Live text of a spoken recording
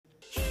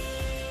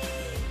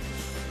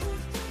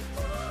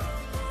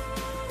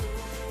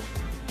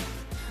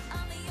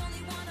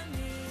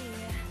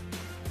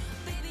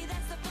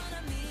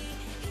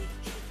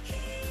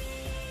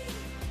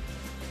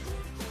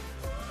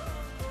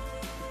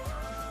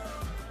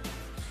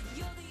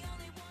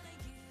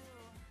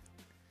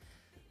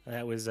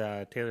That was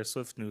Taylor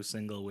Swift's new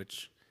single,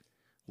 which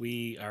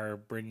we are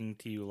bringing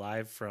to you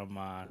live from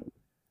a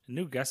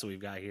new guest that we've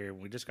got here.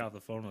 We just got off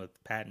the phone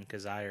with Patton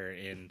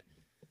Kizzire, and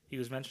he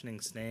was mentioning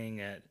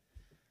staying at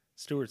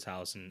Stewart's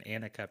house, and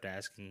Anna kept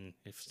asking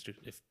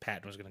if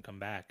Patton was going to come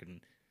back. And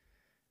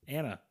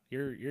Anna,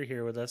 you're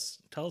here with us.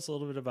 Tell us a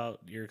little bit about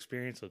your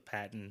experience with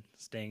Patton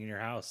staying in your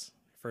house.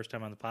 First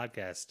time on the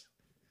podcast.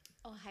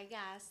 Oh, hi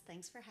guys.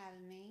 Thanks for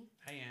having me.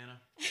 Hey, Anna.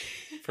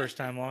 First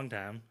time, long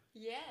time.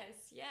 Yes.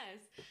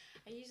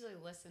 I usually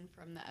listen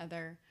from the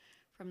other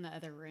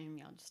room.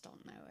 Y'all just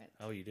don't know it.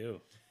 Oh, you do?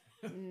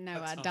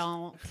 No, I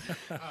don't.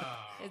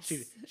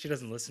 She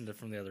doesn't listen to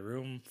from the other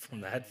room,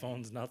 from the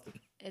headphones, nothing.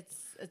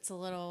 It's a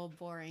little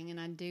boring, and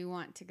I do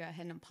want to go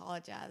ahead and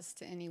apologize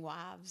to any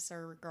wives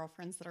or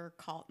girlfriends that are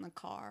caught in the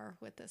car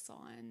with this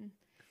on.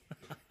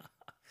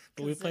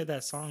 But we played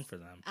that song for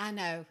them. I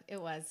know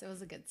it was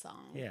a good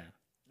song. Yeah.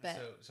 But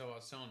So I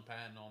was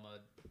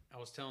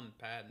telling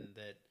Patton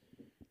that,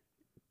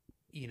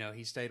 you know,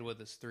 he stayed with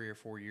us 3 or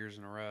 4 years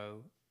in a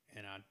row,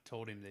 and I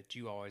told him that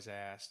you always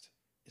asked,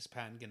 is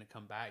Patton going to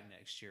come back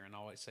next year? And I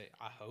always say,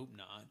 I hope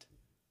not.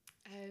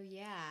 oh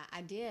yeah,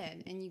 I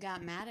did. And you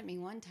got mad at me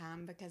one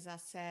time because I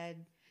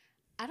said,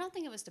 I don't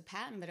think it was to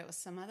Patton, but it was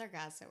some other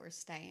guys that were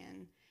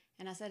staying.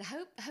 And I said,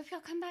 hope y'all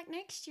come back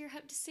next year.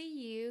 Hope to see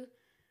you.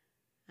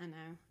 I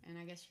know, and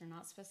I guess you're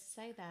not supposed to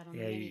say that on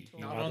the mini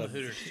tour. Not on the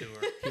Hooters tour.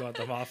 You want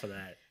them off of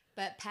that.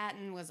 But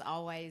Patton was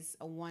always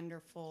a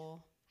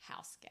wonderful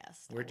house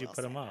guest. Where'd you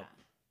put him up?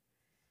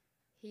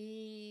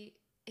 He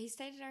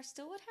stayed at our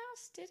Stillwood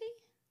house, did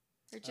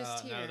he? Or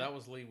just here? No, that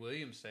was Lee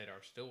Williams stayed at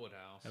our Stillwood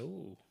house.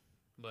 Oh.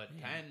 But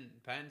yeah.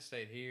 Patton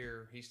stayed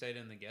here. He stayed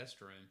in the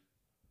guest room.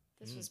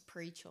 This was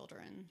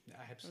pre-children.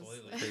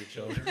 Absolutely.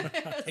 Pre-children.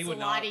 It's a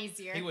lot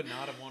easier. He would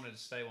not have wanted to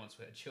stay once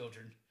we had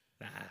children.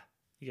 Nah,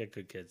 you got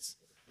good kids.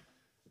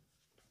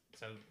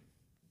 So,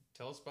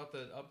 tell us about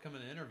the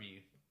upcoming interview.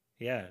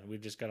 Yeah, we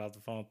just got off the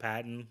phone with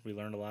Patton. We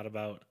learned a lot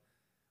about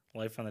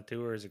life on the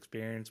tour, his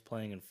experience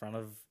playing in front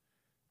of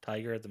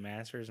Tiger at the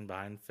Masters and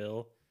behind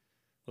Phil.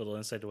 Little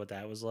insight to what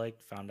that was like.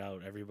 Found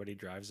out everybody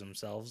drives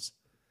themselves.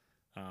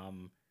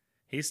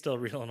 He's still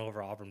reeling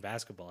over Auburn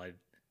basketball.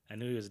 I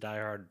knew he was a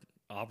diehard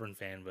Auburn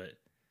fan, but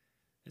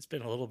it's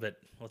been a little bit.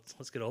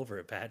 Let's get over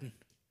it, Patton.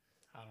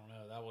 I don't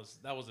know.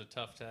 That was a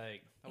tough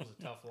take. That was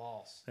a tough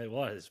loss. It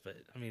was, but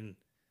I mean,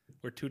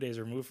 we're 2 days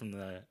removed from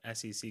the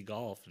SEC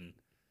golf, and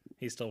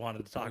he still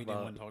wanted to talk we about.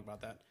 didn't want to talk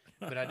about that,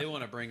 but I do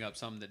want to bring up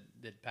something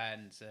that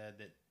Patton said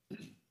that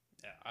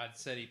I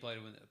said he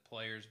played with the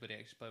players, but he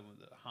actually played with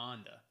the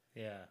Honda.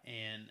 Yeah,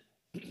 and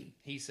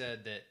he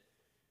said that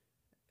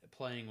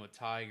playing with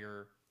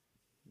Tiger,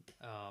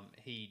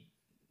 he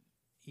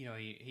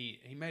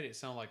made it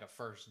sound like a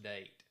first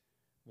date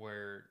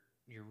where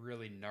you're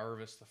really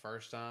nervous the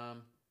first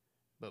time,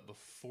 but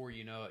before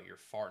you know it, you're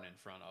farting in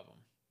front of him.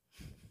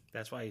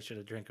 that's why he should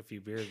have drank a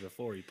few beers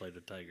before he played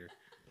with Tiger.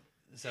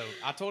 So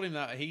I told him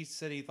that. He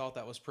said he thought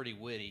that was pretty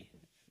witty.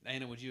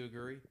 Anna, would you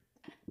agree?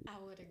 I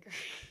would agree.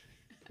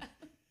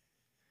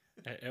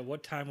 At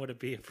what time would it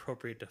be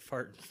appropriate to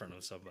fart in front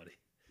of somebody?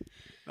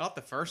 Not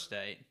the first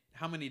date.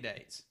 How many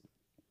dates?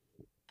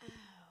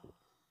 Oh,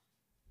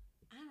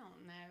 I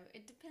don't know.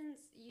 It depends.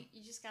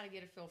 You just got to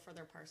get a feel for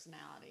their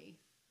personality.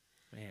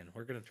 Man,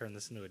 we're going to turn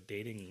this into a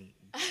dating...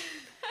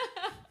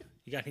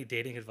 You got any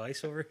dating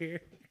advice over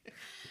here?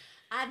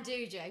 I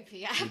do,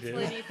 JP. I have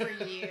plenty for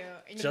you.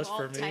 And Just you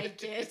won't for me?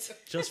 take it.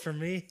 Just for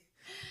me?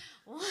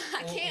 Well,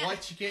 I can't.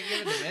 What? You can't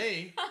give it to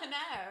me. I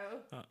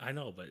know. I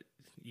know, but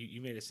you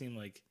made it seem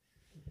like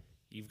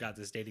you've got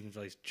this dating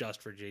advice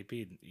just for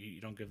JP.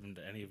 You don't give them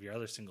to any of your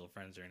other single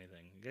friends or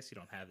anything. I guess you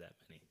don't have that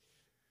many.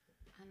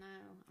 I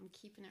know. I'm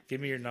keeping it.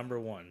 Give me your number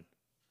one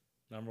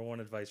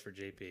advice for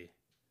JP.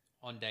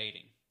 On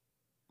dating.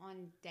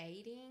 On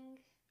dating,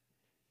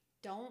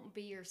 don't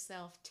be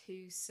yourself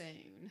too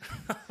soon.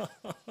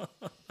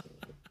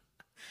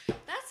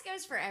 That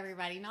goes for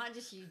everybody, not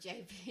just you,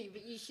 JP.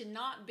 But you should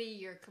not be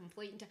your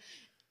complete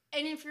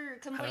and if your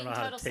complete and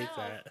total self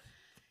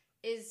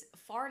is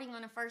farting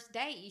on a first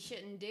date, you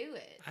shouldn't do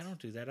it. I don't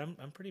do that. I'm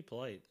pretty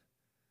polite.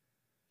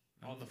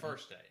 On the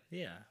first date?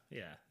 Yeah.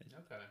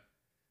 Okay.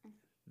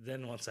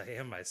 Then once I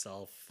am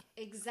myself...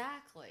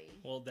 Exactly.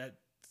 Well,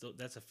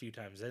 that's a few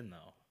times in,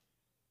 though.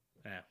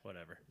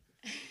 Whatever.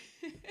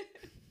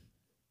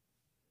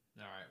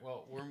 All right.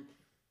 Well,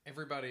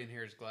 everybody in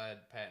here is glad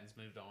Patton's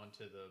moved on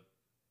to the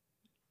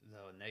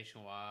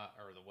nationwide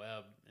or the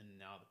web and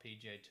now the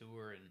PGA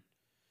Tour, and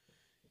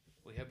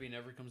we hope he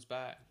never comes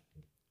back.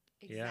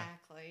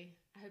 Exactly.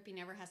 I hope he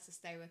never has to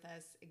stay with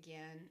us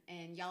again.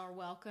 And y'all are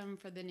welcome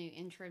for the new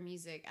intro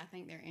music. I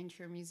think their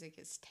intro music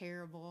is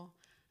terrible.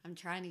 I'm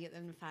trying to get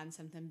them to find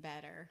something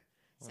better.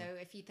 So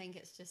if you think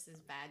it's just as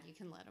bad, you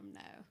can let them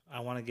know. I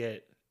want to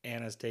get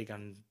Anna's take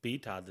on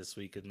B-Todd this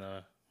week in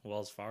the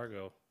Wells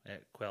Fargo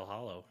at Quail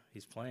Hollow.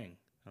 He's playing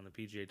on the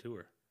PGA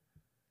Tour.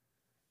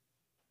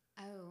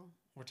 Oh.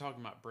 We're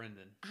talking about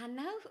Brendan. I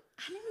know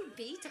who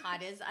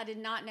B-Todd is. I did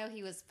not know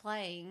he was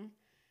playing,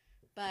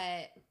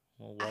 but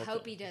I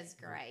hope he does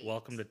great.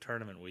 Welcome to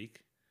tournament week.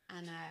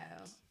 I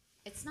know.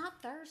 It's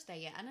not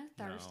Thursday yet. I know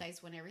No.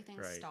 Thursday's when everything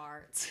Right.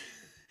 starts.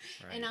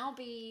 Right. And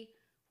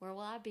where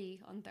will I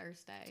be on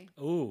Thursday?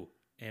 Ooh,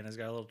 Anna's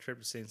got a little trip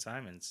to St.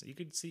 Simon's. You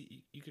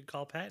could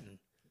call Patton.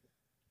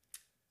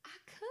 I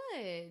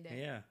could.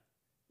 Yeah.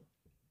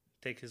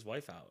 Take his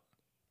wife out.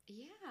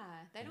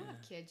 Yeah. They don't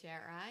have kids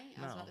yet, right?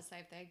 I was about to say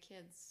if they had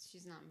kids,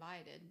 she's not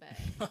invited,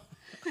 but.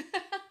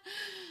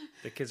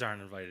 The kids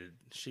aren't invited.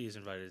 She's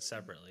invited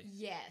separately.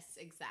 Yes,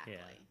 exactly.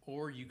 Yeah.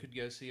 Or you could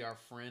go see our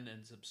friend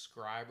and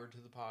subscriber to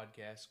the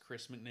podcast,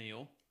 Chris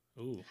McNeil.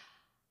 Ooh.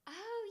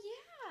 Oh,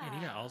 yeah. Man,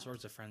 you got all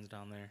sorts of friends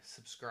down there.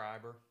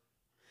 Subscriber.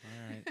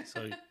 All right.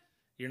 So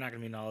you're not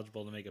going to be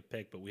knowledgeable to make a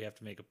pick, but we have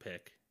to make a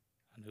pick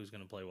on who's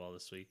going to play well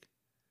this week.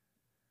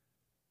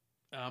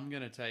 I'm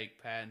going to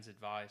take Patton's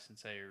advice and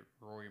say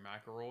Rory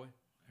McIlroy. All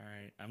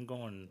right. I'm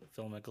going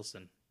Phil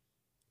Mickelson.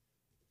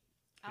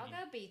 I'll go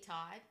B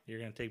Todd. You're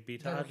going to take B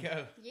There Todd? we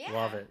go. Yeah.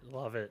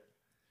 Love it.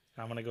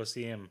 I'm going to go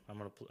see him. I'm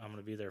going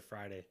to be there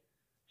Friday.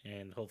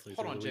 And hopefully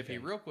Hold on, through the JP,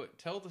 weekend. real quick.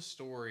 Tell the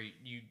story.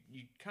 You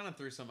kind of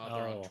threw some out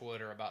there on Oh.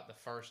 Twitter about the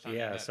first time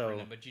Yeah, you met so-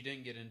 Brendan, but you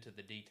didn't get into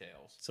the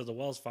details. So the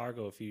Wells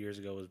Fargo a few years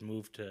ago was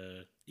moved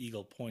to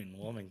Eagle Point in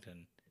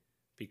Wilmington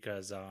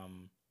because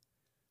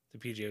the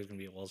PGA was going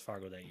to be at Wells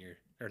Fargo that year.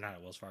 Or not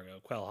at Wells Fargo,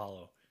 Quail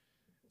Hollow.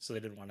 So they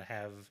didn't want to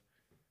have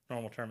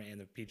normal tournament and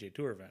the PGA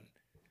Tour event.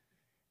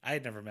 I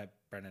had never met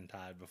Brendan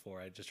Todd before.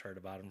 I just heard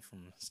about him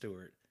from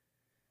Stewart.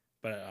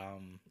 But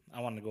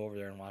I wanted to go over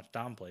there and watch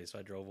Dom play, so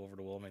I drove over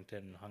to Wilmington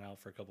and hung out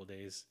for a couple of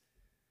days.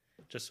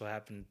 Just so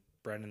happened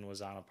Brendan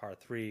was on a par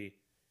 3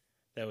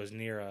 that was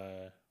near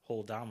a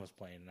hole Dom was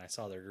playing, and I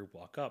saw their group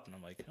walk up, and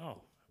I'm like,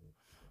 oh,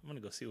 I'm going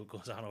to go see what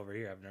goes on over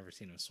here. I've never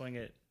seen him swing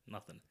it,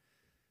 nothing.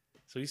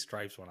 So he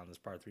stripes one on this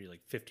par 3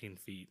 like 15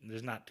 feet, and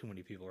there's not too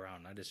many people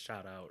around. I just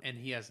shout out. And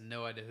he has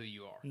no idea who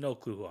you are. No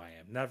clue who I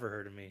am. Never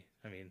heard of me.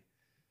 I mean,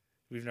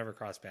 we've never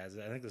crossed paths.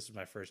 I think this is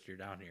my first year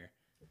down here.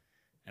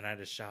 And I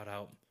just shout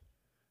out,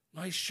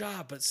 nice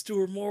shot, but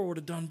Stuart Moore would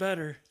have done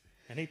better.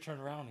 And he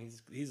turned around.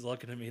 He's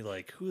looking at me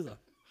like, who the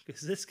fuck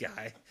is this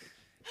guy?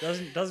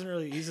 Doesn't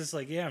really. He's just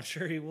like, yeah, I'm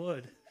sure he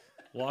would.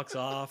 Walks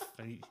off,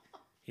 and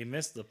he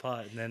missed the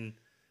putt, and then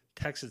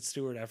texted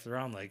Stuart after the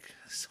round like,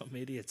 some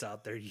idiots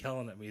out there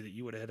yelling at me that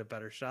you would have hit a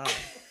better shot.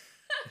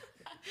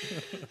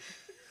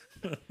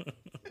 That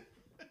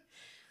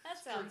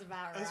sounds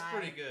about right. That's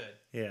pretty good.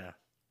 Yeah.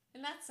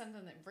 And that's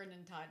something that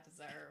Brendan Todd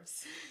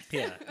deserves.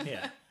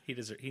 Yeah. He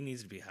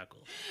needs to be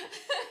heckled.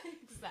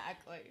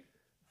 Exactly.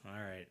 All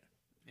right.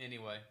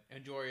 Anyway,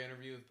 enjoy your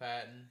interview with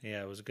Patton.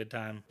 Yeah, it was a good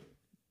time.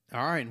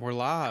 All right, and we're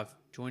live,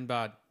 joined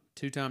by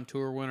two-time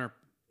tour winner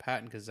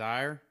Patton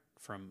Kizzire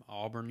from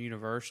Auburn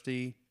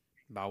University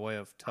by way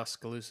of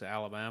Tuscaloosa,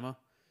 Alabama.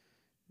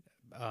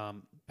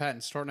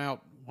 Patton, starting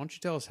out, why don't you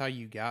tell us how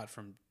you got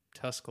from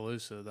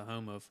Tuscaloosa, the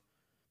home of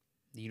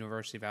the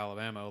University of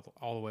Alabama,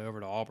 all the way over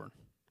to Auburn?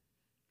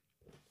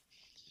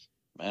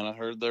 Man, I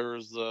heard there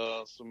was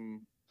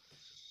some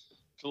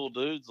cool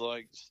dudes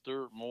like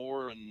Stuart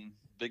Moore and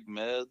Big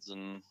Meds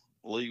and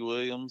Lee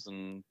Williams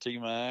and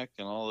T-Mac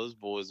and all those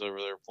boys over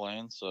there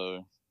playing.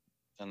 So,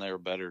 and they were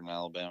better than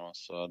Alabama.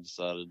 So I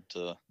decided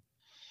to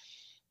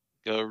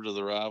go over to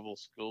the rival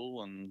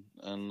school and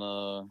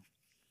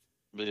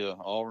be an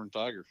Auburn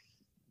Tiger.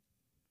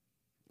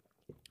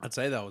 I'd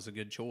say that was a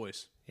good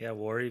choice. Yeah,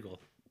 War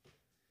Eagle.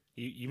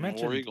 You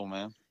mentioned War Eagle,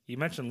 man. You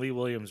mentioned Lee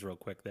Williams real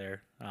quick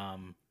there.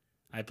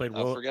 I played.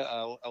 I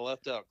forgot. I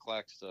left out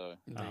Claxto.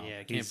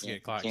 Yeah, can't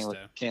forget Clarkstow.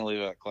 Can't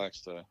leave out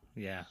Claxto.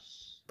 Yeah,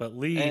 but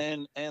Lee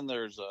and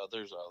there's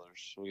others.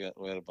 We had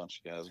a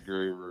bunch of guys.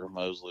 Groover,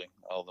 Mosley,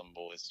 all them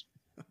boys.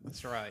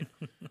 That's right.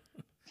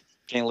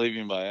 Can't leave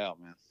anybody out,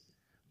 man.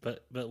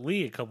 But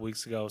Lee a couple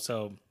weeks ago.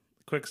 So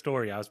quick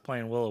story. I was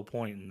playing Willow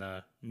Point in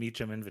the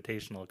Meacham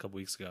Invitational a couple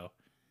weeks ago,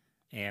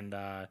 and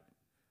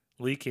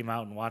Lee came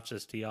out and watched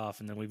us tee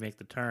off, and then we make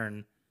the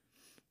turn,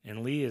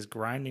 and Lee is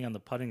grinding on the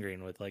putting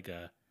green with like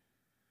a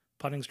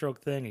putting stroke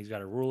thing. He's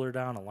got a ruler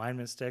down,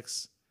 alignment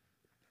sticks.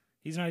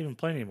 He's not even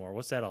playing anymore.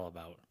 What's that all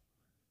about?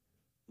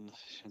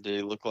 Did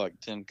he look like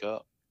Tin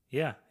Cup?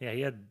 Yeah.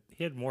 He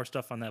had more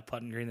stuff on that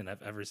putting green than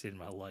I've ever seen in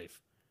my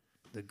life.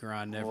 The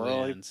grind never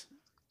ends.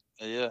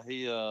 Yeah,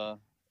 he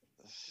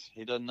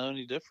doesn't know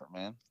any different,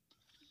 man.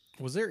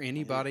 Was there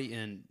anybody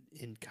in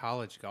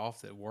college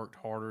golf that worked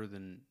harder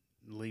than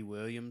Lee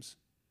Williams?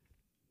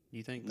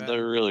 You think that?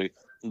 There really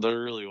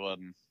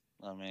wasn't.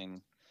 I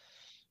mean,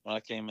 when I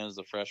came in as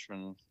a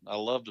freshman, I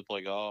loved to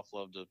play golf.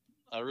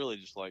 I really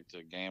just like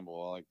to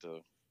gamble. I like to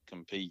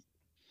compete.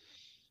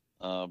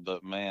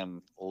 But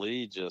man,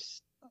 Lee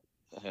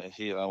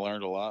I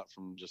learned a lot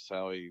from just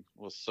how he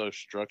was so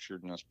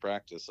structured in his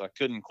practice. I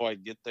couldn't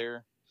quite get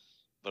there,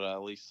 but I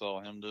at least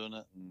saw him doing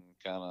it and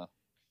kind of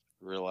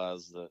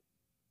realized that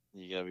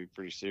you gotta be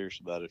pretty serious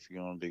about it if you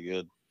want to be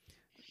good.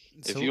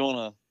 So,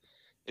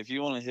 If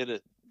you want to hit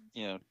it,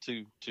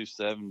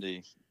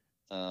 270,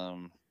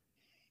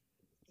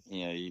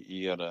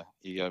 you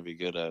gotta be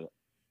good at it.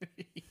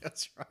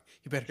 That's right.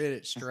 You better hit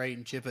it straight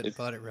and chip it and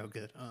putt it real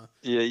good, huh?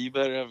 Yeah, you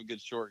better have a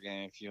good short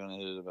game if you want to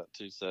hit it about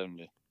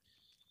 270.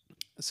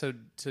 So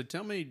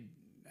tell me,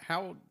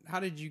 how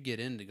did you get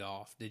into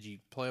golf? Did you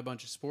play a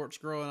bunch of sports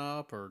growing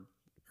up, or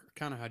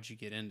kind of how'd you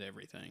get into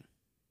everything?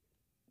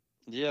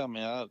 Yeah, I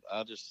mean, I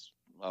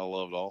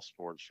loved all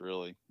sports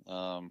really.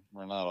 Or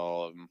not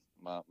all of them.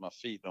 My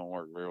feet don't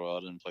work very well.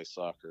 I didn't play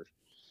soccer.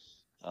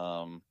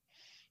 Um,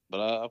 but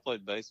I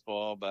played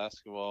baseball,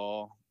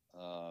 basketball,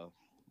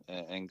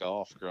 and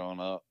golf growing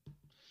up.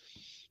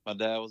 My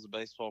dad was a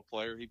baseball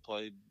player. He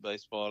played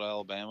baseball at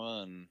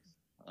Alabama, and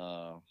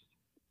uh,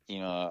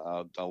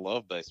 I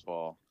love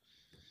baseball.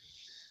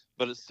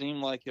 But it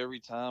seemed like every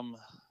time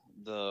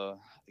the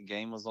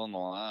game was on the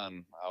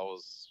line, I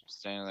was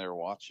standing there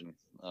watching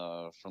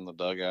from the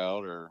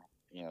dugout, or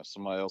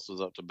somebody else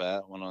was up to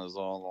bat when I was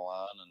on the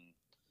line, and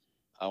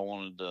I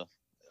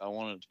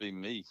wanted it to be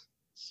me.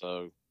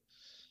 So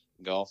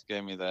golf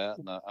gave me that,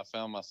 and I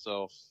found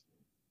myself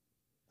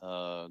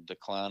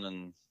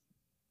declining,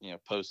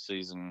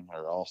 postseason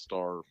or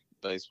all-star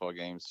baseball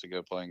games to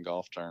go play in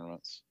golf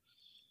tournaments,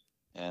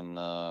 and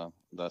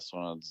that's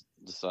when I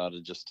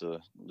decided just to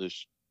do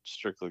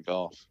strictly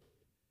golf.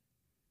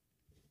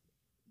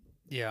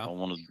 Yeah, I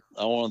wanted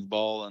the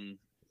ball, and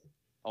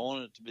I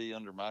wanted it to be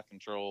under my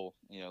control.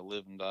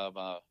 Live and die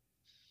by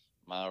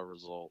my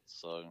results.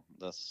 So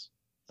that's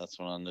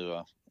when I knew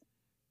I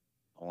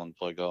wanted to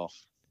play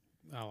golf.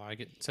 I like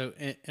it. So,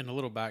 and a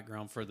little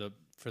background for the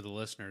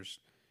listeners,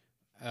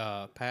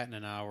 Patton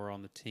and I were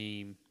on the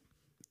team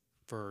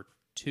for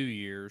 2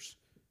 years,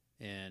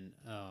 and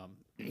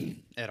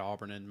at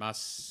Auburn. And my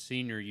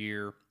senior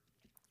year,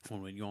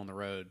 when we'd go on the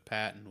road,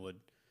 Patton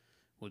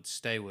would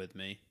stay with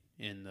me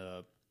in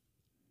the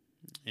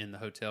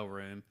hotel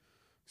room.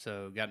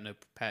 So got to know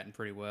Patton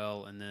pretty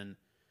well. And then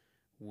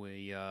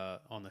we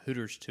on the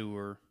Hooters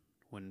tour,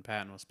 when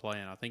Patton was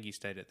playing, I think he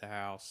stayed at the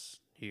house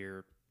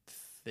here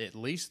at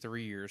least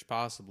 3 years,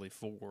 possibly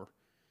 4.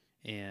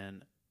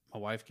 And my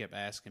wife kept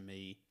asking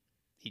me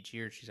each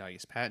year, she's like,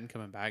 "Is Patton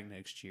coming back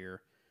next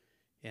year?"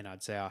 And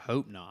I'd say, "I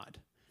hope not."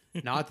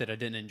 Not that I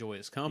didn't enjoy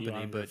his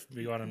company, but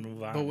we want to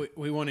move on. But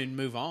we wanted to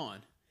move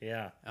on.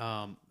 Yeah.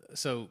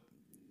 So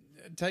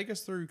take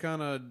us through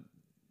kind of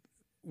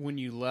when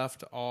you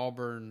left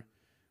Auburn.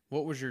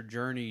 What was your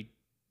journey?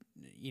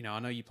 I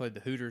know you played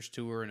the Hooters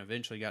tour and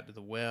eventually got to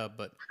the Web,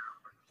 but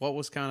what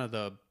was kind of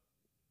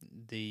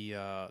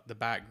the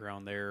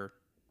background there?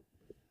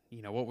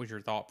 What was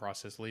your thought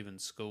process leaving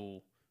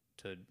school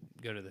to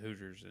go to the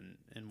Hooters,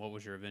 and what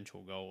was your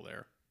eventual goal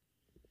there?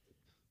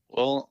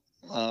 Well,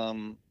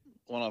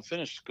 when I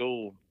finished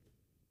school,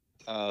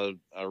 I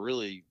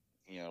really,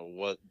 I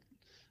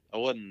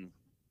wasn't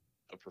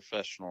a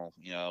professional.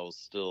 I was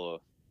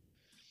still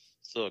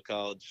a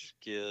college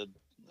kid,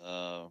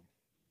 but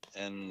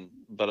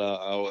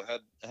I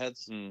had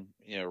some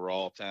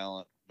raw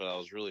talent, but I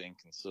was really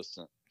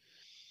inconsistent.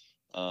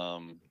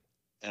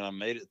 And I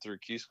made it through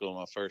Q school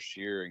my first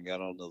year and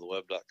got onto the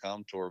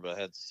web.com tour, but I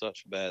had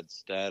such bad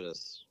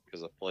status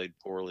because I played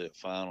poorly at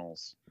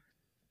finals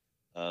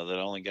that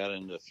I only got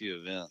into a few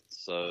events.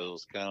 So it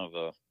was kind of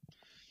a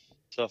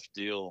tough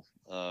deal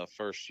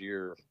first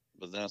year.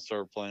 But then I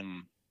started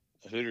playing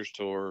the Hooters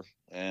tour,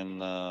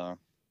 and I'd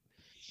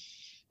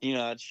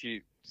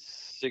shoot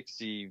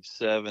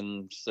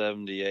 67,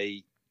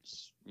 78.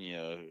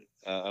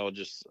 I'd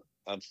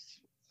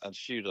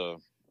shoot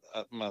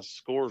my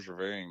scores were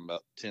varying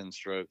about 10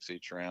 strokes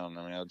each round.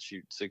 I mean, I'd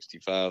shoot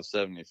 65,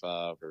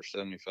 75 or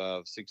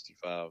 75,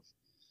 65.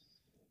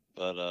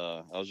 But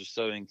I was just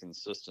so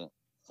inconsistent.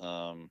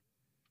 And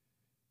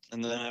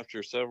then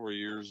after several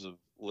years of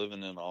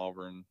living in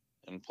Auburn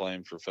and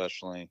playing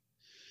professionally,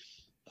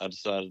 I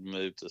decided to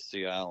move to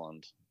Sea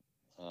Island.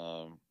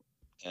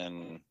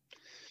 And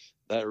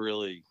that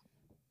really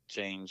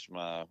changed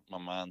my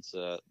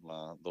mindset,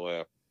 the way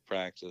I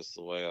practiced,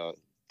 the way I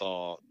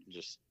thought,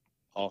 just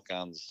all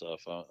kinds of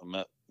stuff. I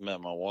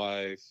met my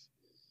wife.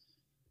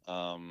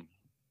 I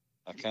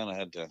kind of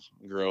had to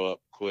grow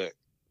up quick.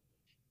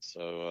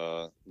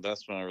 So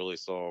that's when I really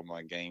saw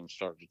my game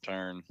start to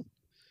turn,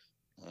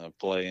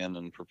 playing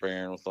and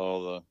preparing with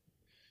all the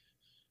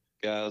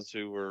guys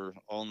who were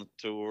on the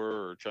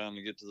tour or trying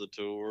to get to the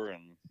tour.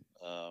 And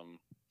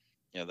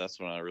that's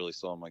when I really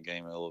saw my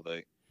game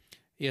elevate.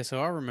 Yeah, so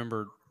I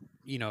remember,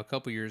 a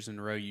couple years in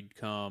a row you'd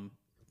come.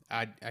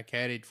 I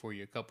caddied for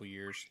you a couple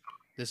years.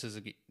 This is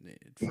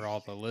for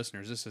all the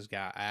listeners. This is a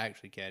guy I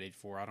actually caddied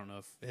for. I don't know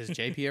if has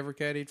JP ever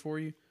caddied for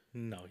you.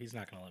 No, he's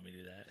not going to let me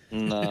do that.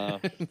 No.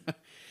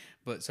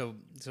 But so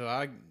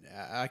I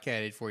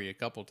caddied for you a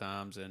couple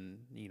times, and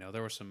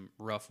there was some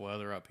rough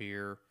weather up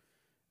here,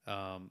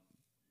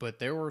 but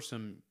there were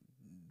some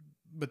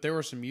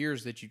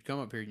years that you'd come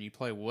up here and you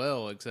play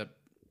well. Except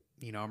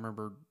I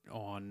remember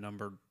on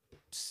number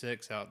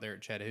 6 out there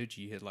at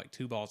Chattahoochee, you hit like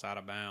 2 balls out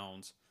of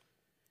bounds,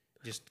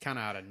 just kind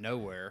of out of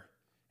nowhere,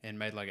 and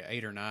made like an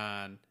 8 or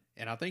 9.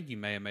 And I think you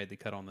may have made the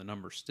cut on the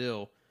number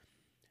still.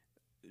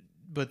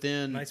 But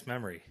then, nice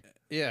memory.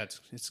 Yeah,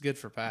 it's good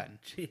for Patton.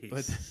 Jeez.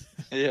 But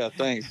yeah,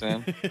 thanks,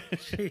 man.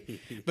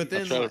 But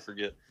then I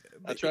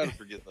try to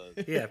forget those.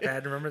 Yeah,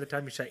 Patton, remember the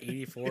time you shot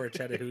 84 at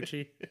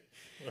Chattahoochee?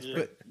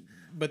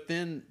 But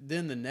then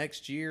the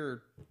next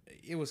year,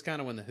 it was kind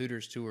of when the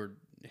Hooters tour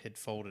had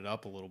folded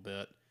up a little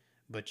bit.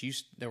 But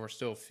there were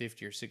still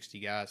 50 or 60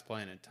 guys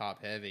playing in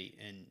top heavy,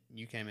 and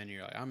you came in and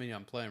you're like, I mean,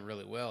 I'm playing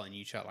really well, and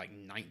you shot like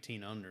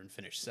 19 under and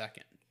finished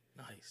second.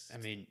 Nice. I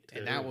mean, Dude.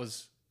 and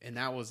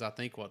that was I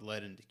think what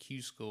led into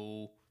Q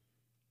School,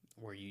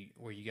 where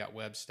you got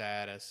web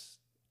status,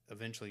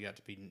 eventually got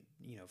to be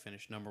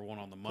finished number 1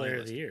 on the money Player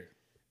list. of the year.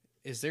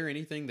 Is there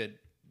anything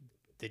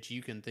that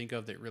you can think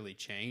of that really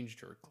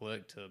changed or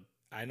clicked to?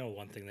 I know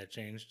one thing that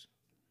changed.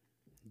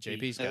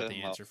 JP's got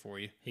the answer for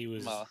you. He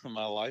was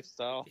my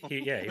lifestyle.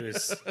 he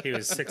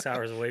was 6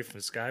 hours away from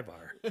Sky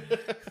Bar.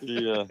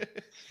 Yeah.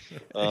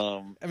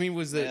 I mean,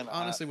 was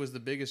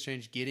the biggest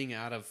change getting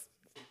out of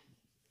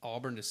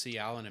Auburn to Sea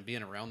Island and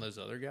being around those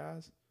other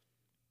guys?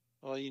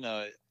 Well,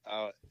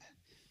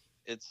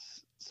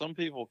 it's some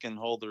people can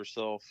hold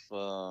themselves,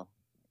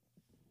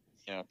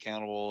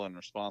 accountable and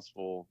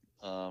responsible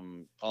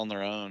on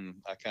their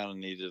own. I kind of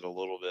needed a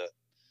little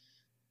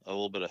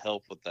bit of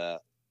help with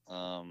that.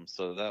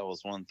 So that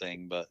was one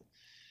thing, but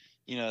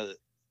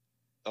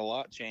a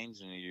lot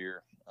changed in a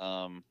year.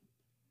 I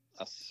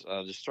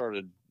just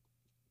started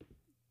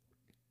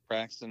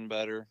practicing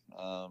better.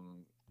 I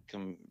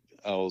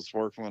was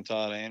working with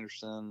Todd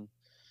Anderson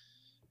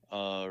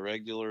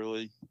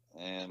regularly,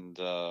 and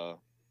I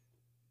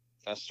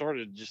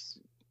started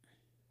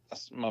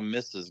my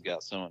misses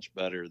got so much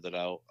better that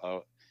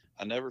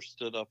I never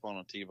stood up on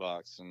a tee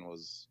box and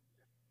was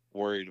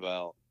worried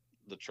about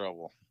the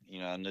trouble.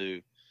 I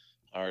knew,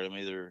 all right, I'm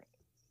either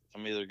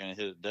going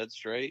to hit it dead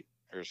straight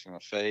or it's going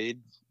to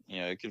fade.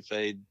 It could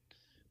fade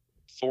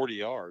 40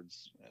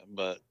 yards,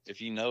 but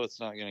if it's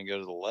not going to go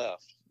to the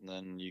left,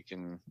 then you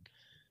can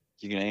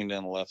aim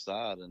down the left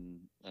side and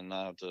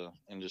not have to,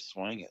 and just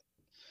swing it.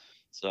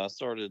 So I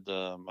started,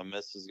 my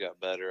misses got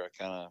better. I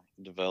kind of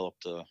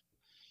developed a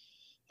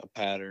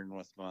pattern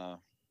with my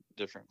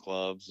different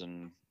clubs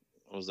and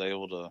was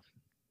able to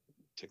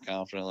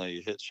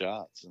confidently hit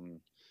shots. And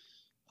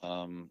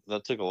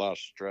that took a lot of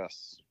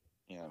stress.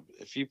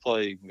 If you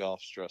play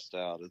golf stressed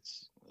out,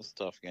 it's a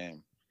tough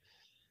game.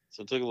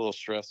 So it took a little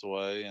stress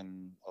away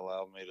and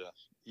allowed me to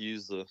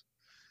use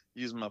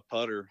my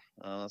putter.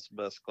 That's the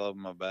best club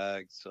in my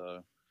bag.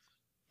 So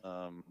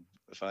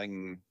if I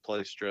can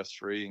play stress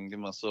free and give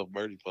myself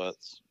birdie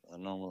putts, I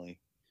normally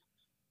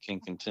can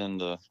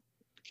contend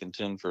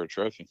for a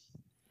trophy.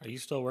 Are you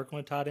still working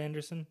with Todd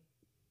Anderson?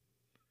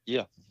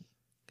 Yeah.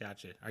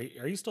 Gotcha.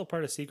 Are you still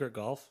part of Secret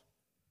Golf?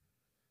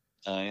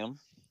 I am.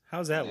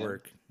 How's that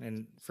work?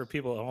 And for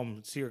people at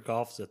home, Secret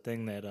Golf is a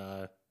thing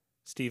that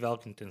Steve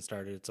Elkington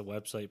started. It's a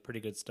website, pretty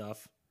good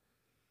stuff.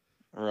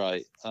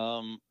 Right.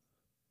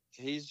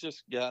 He's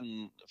just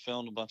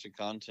filmed a bunch of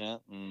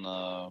content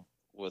and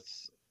with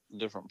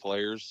different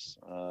players,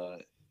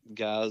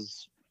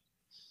 guys.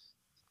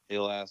 He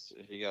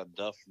got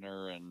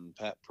Duffner and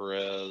Pat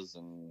Perez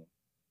and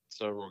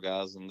several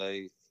guys, and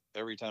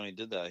every time he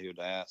did that, he would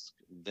ask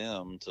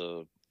them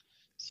to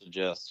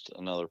suggest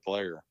another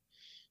player.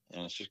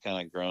 And it's just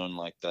kind of grown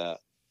like that.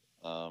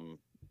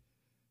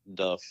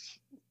 Duff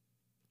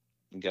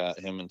got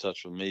him in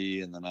touch with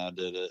me, and then I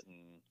did it,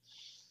 and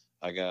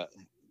I got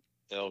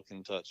Elk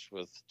in touch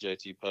with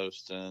JT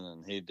Poston,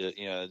 and he did.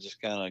 It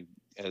just kind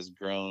of has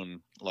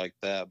grown like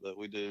that. But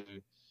we do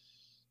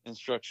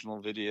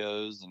instructional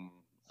videos and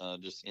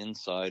just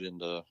insight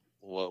into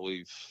what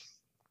we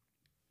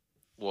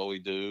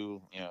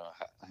do,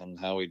 and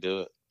how we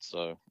do it.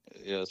 So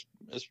yeah,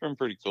 it's been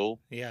pretty cool.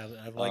 Yeah,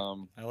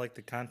 I like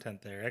the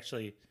content there.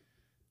 Actually,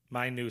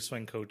 my new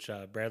swing coach,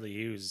 Bradley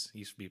Hughes,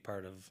 used to be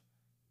part of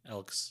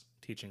Elk's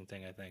teaching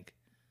thing, I think.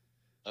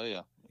 Oh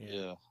yeah.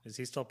 Is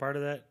he still part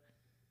of that?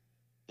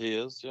 He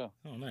is, yeah.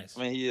 Oh, nice.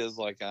 I mean, he is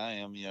like I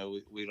am.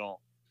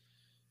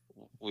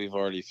 We've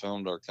already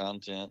filmed our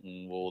content,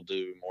 and we'll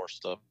do more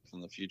stuff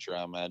in the future,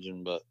 I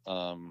imagine. But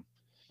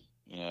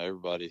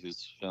everybody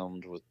who's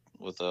filmed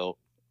with Elk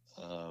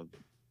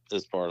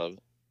is part of it.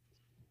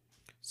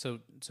 So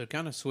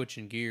kind of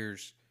switching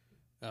gears,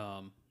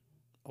 a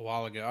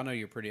while ago, I know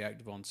you're pretty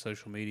active on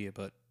social media,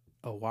 but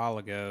a while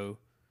ago,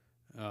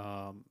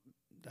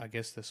 I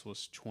guess this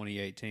was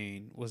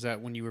 2018. Was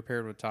that when you were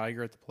paired with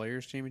Tiger at the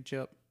Players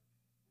Championship?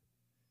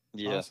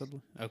 Yeah.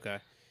 Possibly. Okay.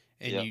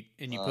 And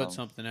you put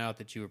something out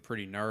that you were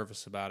pretty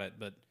nervous about it,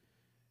 but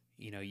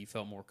you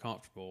felt more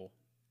comfortable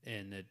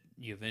and that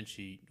you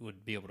eventually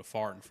would be able to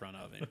fart in front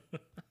of him.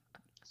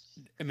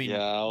 I mean,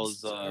 yeah, I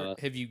was.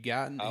 Have you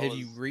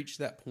reached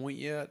that point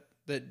yet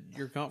that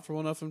you're comfortable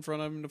enough in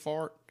front of him to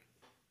fart?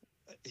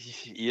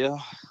 Yeah.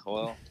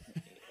 Well,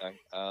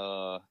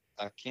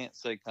 I can't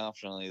say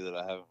confidently that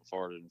I haven't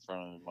farted in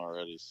front of him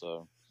already.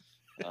 So,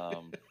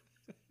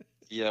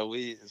 yeah,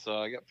 so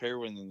I got paired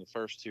with him in the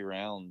first 2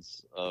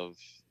 rounds of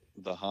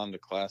the Honda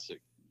Classic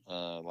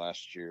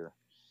last year.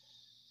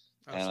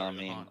 Oh, and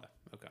sorry, Honda.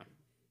 Okay.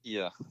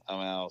 Yeah, I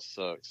was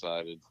so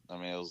excited.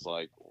 It was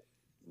like,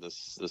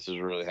 this is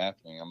really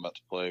happening. I'm about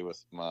to play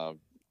with my,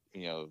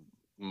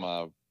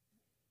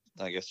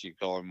 I guess you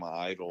call him my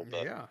idol,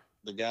 but yeah.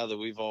 the guy that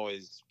we've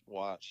always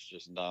watched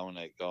just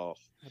dominate golf.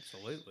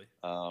 Absolutely.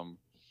 And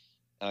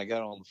I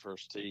got on the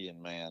first tee,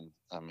 and man,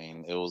 I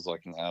mean, it was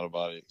like an out of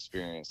body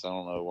experience. I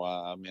don't know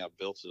why. I mean, I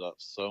built it up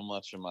so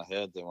much in my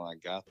head that when I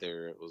got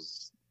there, it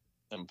was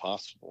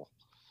impossible.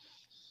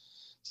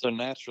 So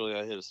naturally,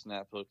 I hit a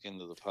snap hook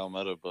into the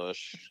palmetto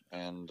bush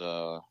and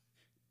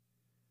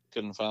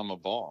couldn't find my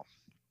ball.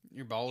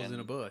 Your ball is in a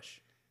And bush.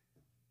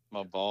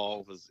 my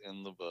ball was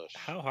in the bush.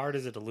 How hard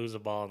is it to lose a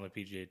ball on the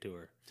PGA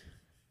Tour?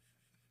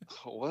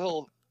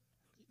 Well,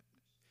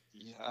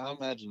 yeah, I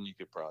imagine you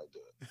could probably do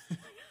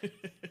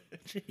it.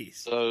 Jeez.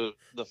 So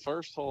the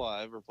first hole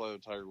I ever played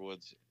with Tiger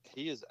Woods,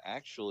 he is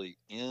actually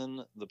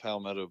in the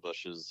palmetto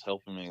bushes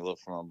helping me look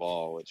for my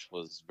ball, which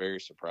was very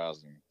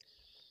surprising.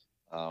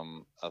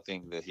 I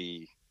think that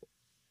he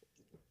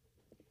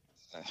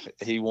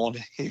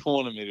wanted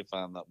me to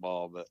find that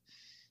ball, but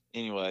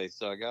anyway,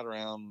 so I got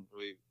around.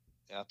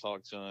 I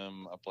talked to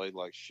him. I played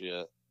like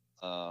shit.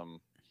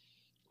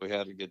 We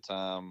had a good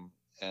time,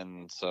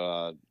 and so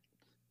I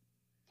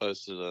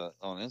posted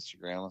on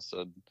Instagram. I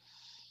said,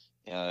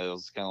 you know, it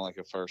was kind of like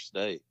a first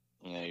date.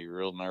 You know, you're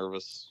real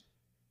nervous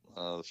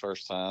the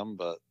first time,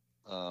 but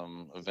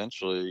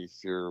eventually,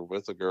 if you're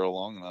with a girl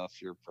long enough,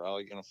 you're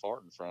probably gonna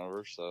fart in front of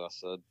her. So I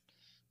said,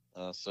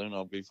 soon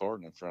I'll be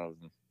farting in front of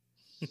him.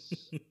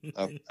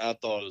 I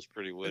thought it was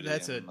pretty witty.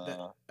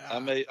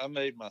 I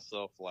made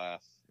myself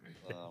laugh.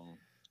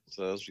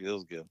 So it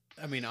was good.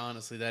 I mean,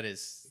 honestly, that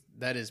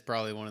is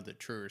probably one of the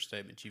truer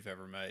statements you've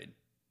ever made.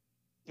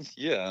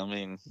 Yeah, I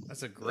mean,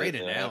 that's a great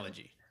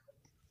analogy.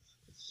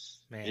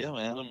 Man. Yeah,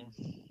 man.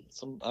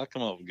 I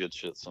come up with good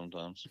shit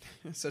sometimes.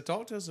 So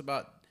talk to us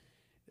about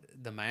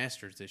the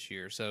Masters this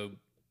year. So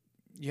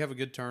you have a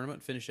good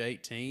tournament, finish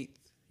 18th.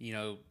 You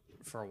know,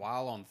 for a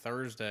while on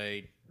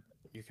Thursday,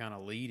 you're kind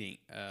of leading.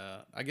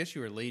 I guess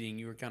you were leading.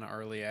 You were kind of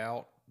early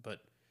out, but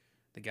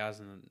the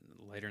guys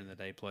later in the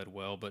day played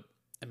well. But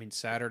I mean,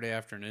 Saturday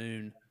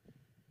afternoon,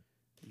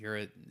 you're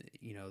at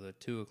the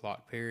 2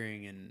 o'clock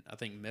pairing, and I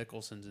think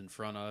Mickelson's in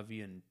front of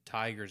you and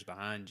Tiger's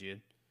behind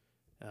you.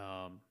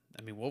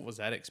 I mean, what was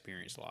that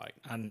experience like?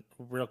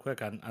 Real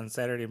quick, on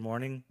Saturday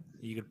morning,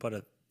 you could put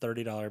a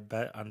 $30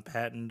 bet on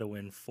Patton to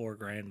win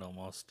 $4,000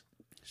 almost.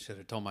 Should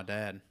have told my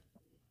dad.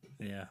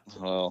 Yeah.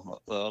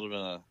 Well, that would have been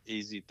an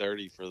easy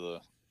 30 for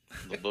the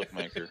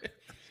bookmaker.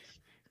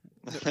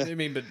 I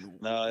mean, but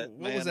no,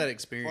 what was that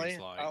experience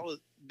like? I was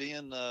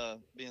being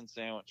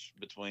sandwiched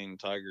between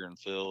Tiger and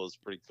Phil is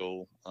pretty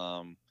cool.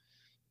 I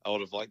would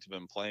have liked to have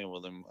been playing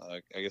with him.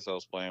 I guess I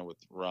was playing with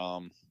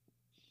Rom,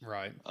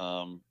 right?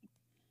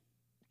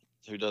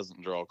 Who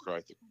doesn't draw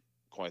quite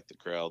the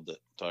crowd that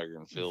Tiger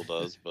and Phil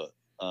does, but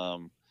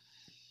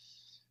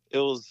it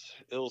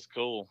was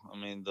cool. I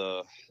mean,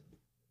 the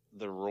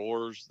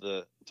roars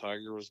that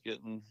Tiger was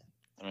getting.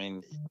 I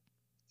mean,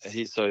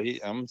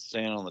 I'm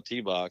standing on the tee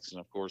box, and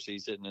of course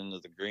he's hitting into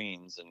the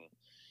greens, and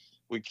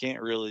we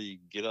can't really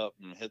get up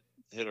and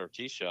hit our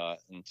tee shot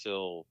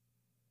until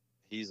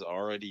he's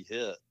already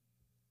hit,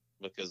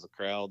 because the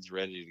crowd's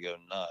ready to go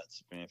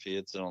nuts. I mean, if he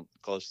hits it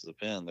close to the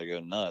pin, they go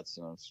nuts,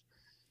 and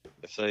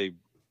if they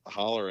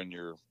holler in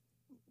your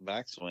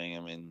backswing,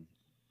 I mean,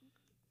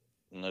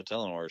 no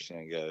telling where it's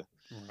going to go.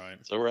 Right.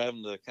 So we're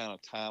having to kind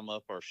of time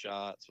up our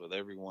shots with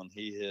everyone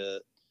he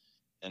hit.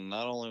 And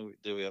not only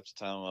do we have to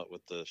time them up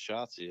with the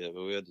shots he hit,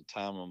 but we had to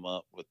time them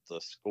up with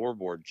the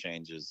scoreboard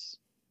changes.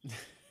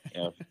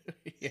 Yeah.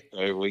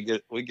 We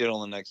get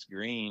on the next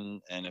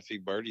green, and if he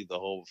birdied the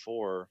hole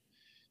before,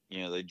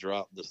 they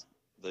drop this.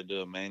 They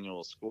do a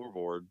manual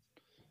scoreboard,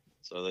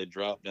 so they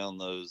drop down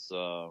those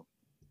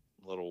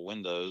little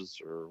windows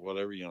or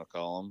whatever you want to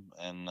call them,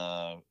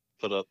 and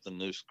put up the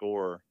new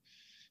score.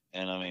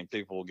 And I mean,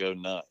 people will go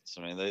nuts.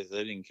 I mean, they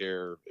didn't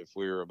care if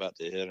we were about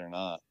to hit or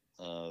not.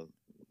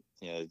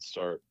 They'd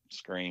start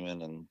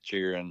screaming and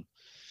cheering.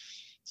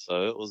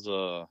 So it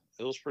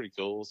was pretty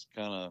cool. It's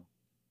kind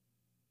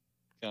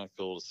of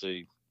cool to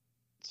see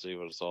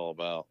what it's all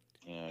about.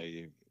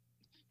 You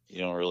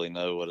don't really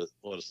know what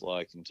it's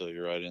like until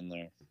you're right in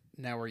there.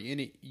 Now, were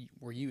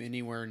you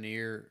anywhere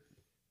near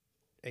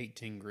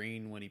 18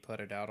 green when he put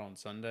it out on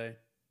Sunday?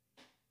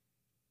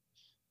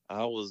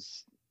 I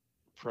was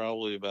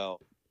probably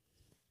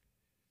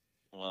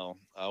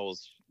I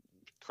was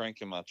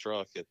cranking my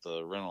truck at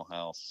the rental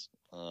house,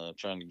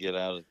 trying to get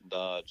out of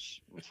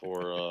Dodge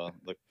before all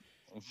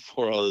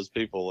those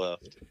people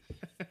left.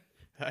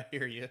 I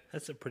hear you.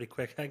 That's a pretty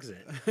quick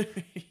exit.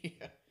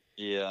 Yeah.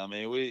 Yeah, I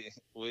mean,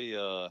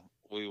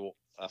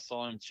 I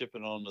saw him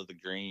chipping onto the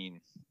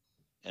green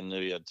and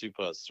knew he had 2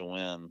 putts to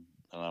win.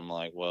 And I'm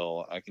like,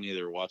 well, I can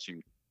either watch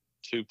him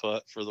 2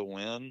 putt for the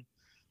win,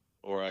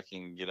 or I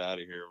can get out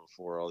of here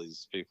before all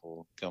these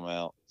people come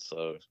out.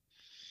 So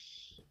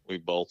we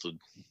bolted.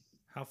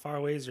 How far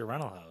away is your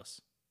rental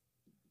house?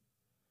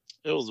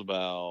 It was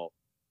about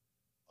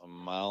 1.5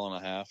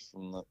 miles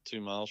from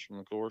 2 miles from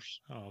the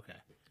course. Oh, okay.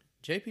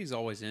 JP's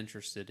always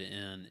interested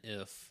in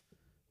if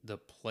the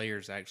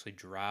players actually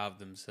drive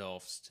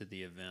themselves to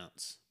the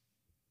events.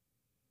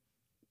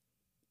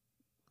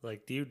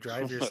 Like, do you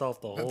drive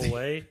yourself the whole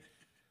way?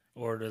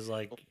 Or does,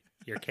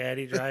 Your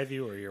caddy drive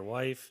you or your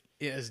wife?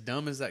 Yeah, as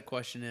dumb as that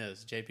question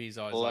is, JP's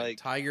always like,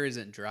 Tiger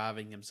isn't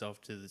driving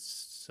himself to the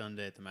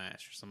Sunday at the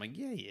Masters. I'm like,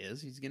 yeah, he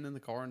is. He's getting in the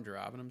car and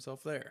driving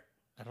himself there.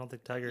 I don't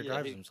think Tiger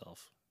drives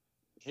himself.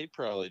 He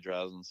probably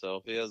drives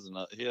himself. He has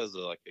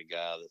like a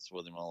guy that's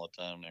with him all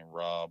the time named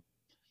Rob,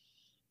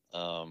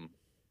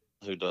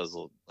 who does.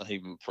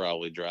 He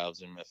probably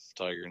drives him if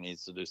Tiger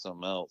needs to do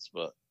something else.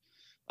 But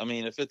I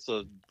mean, if it's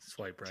a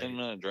Swipe right.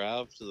 10-minute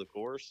drive to the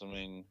course, I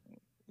mean,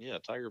 yeah,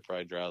 Tiger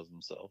probably drives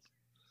himself.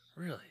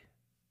 Really?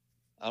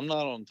 I'm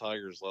not on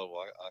Tiger's level.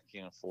 I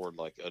can't afford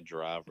like a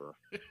driver.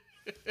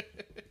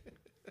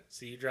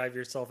 So you drive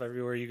yourself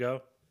everywhere you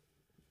go?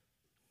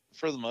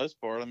 For the most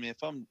part. I mean,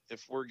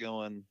 if we're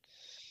going,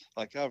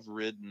 like I've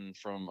ridden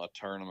from a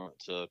tournament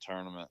to a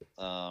tournament,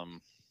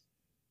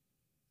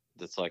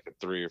 that's like a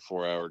 3 or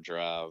 4 hour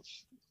drive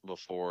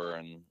before,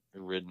 and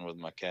ridden with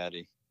my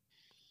caddy.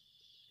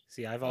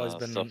 See, I've always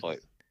been stuff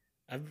like.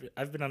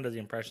 I've been under the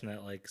impression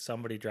that like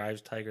somebody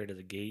drives Tiger to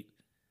the gate,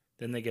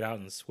 then they get out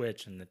and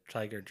switch, and the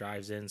Tiger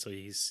drives in, so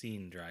he's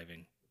seen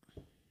driving.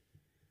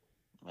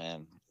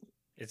 Man,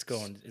 it's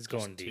going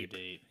too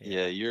deep.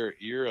 Yeah,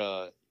 you're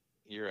out.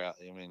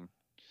 I mean,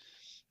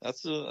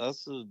 that's a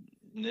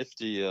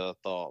nifty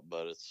thought,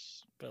 but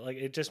like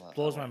it just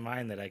blows my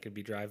mind that I could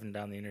be driving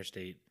down the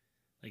interstate,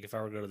 like if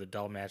I were to go to the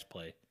Dell match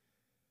play,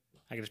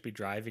 I could just be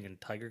driving and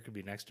Tiger could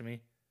be next to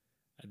me.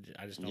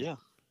 I just don't. Yeah,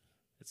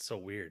 it's so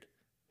weird.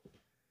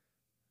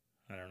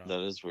 I don't know.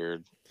 That is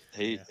weird.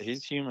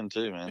 He's human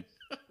too, man.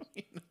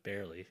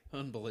 Barely.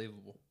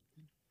 Unbelievable.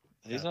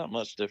 He's not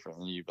much different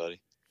than you, buddy.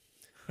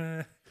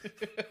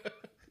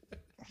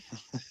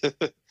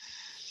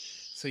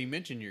 So you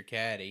mentioned your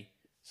caddy.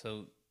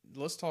 So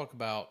let's talk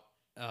about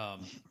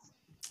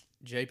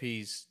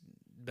JP's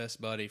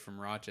best buddy from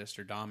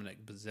Rochester,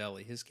 Dominic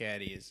Bazzelli. His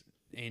caddy is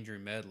Andrew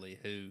Medley,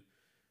 who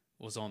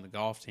was on the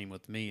golf team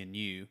with me and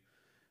you.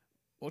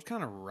 What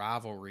kind of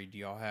rivalry do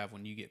y'all have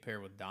when you get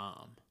paired with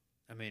Dom?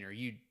 I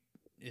mean,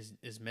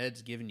 is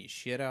Meds giving you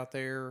shit out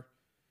there?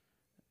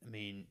 I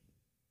mean,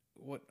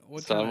 what?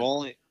 So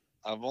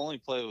I've only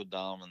played with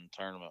Dom in the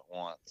tournament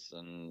once,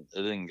 and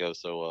it didn't go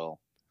so well.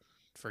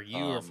 For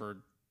you or for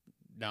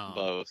Dom?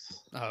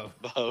 Both. Oh,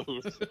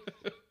 both.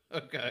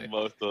 Okay.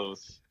 Both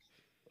those.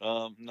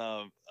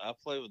 No, I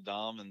played with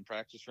Dom in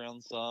practice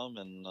round some,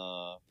 and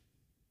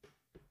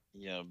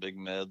Big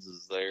Meds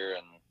is there,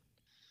 and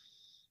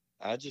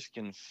I just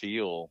can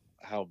feel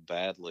how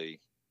badly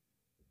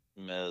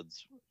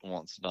Meds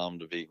wants Dom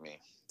to beat me.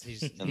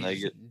 They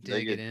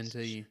get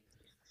into you.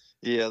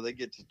 Yeah, they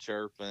get to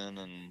chirping,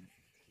 and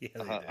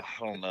I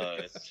don't know.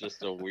 It's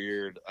just a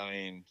weird. I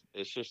mean,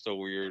 it's just a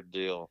weird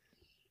deal.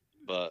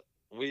 But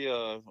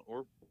we're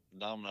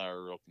Dom and I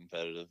are real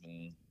competitive,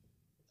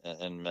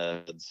 and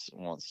Meds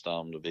wants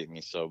Dom to beat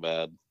me so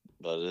bad.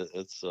 But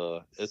it's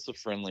a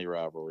friendly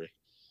rivalry.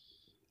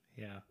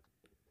 Yeah.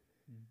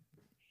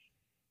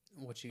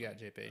 What you got,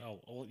 JP?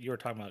 Oh, well, you were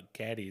talking about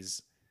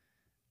caddies.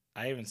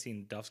 I haven't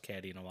seen Duff's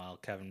caddy in a while,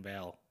 Kevin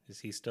Bale. Is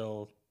he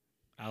still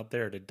out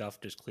there, or did Duff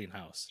just clean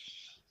house?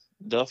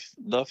 Duff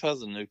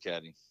has a new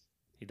caddy.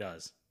 He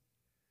does.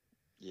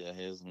 Yeah,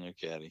 he has a new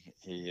caddy.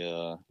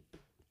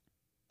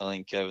 I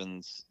think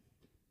Kevin's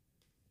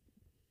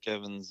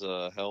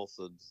health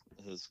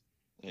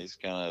he's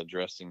kind of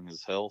addressing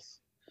his health,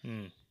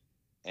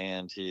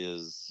 and he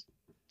is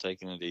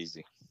taking it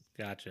easy.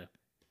 Gotcha.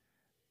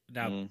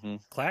 Now,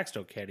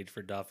 Claxton caddied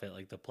for Duff at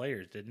like the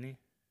Players, didn't he?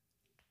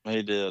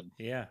 He did.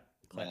 Yeah.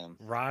 Man.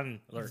 Ron.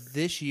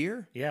 This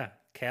year? Yeah.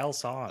 Cal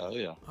saw him. Oh,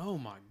 yeah. Oh,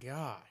 my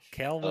gosh.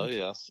 Cal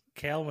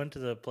went to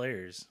the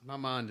Players. My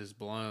mind is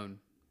blown,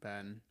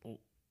 Patton.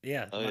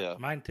 Yeah. Oh, yeah.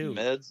 Mine too.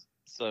 Meds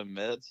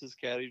has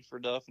caddied for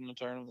Duff in the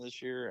tournament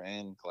this year,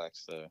 and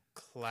Claxton.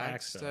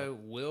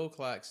 Will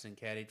Claxton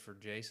caddied for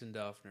Jason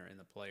Duffner in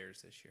the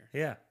Players this year.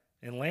 Yeah.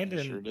 And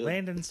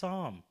Landon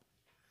saw him.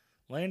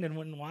 Landon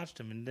went and watched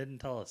him and didn't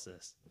tell us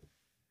this.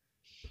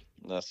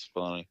 That's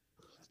funny.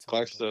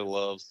 Claxton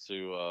loves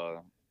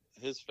to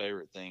his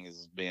favorite thing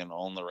is being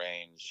on the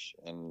range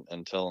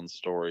and telling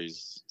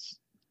stories.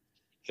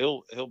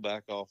 He'll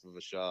back off of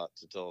a shot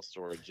to tell a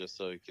story just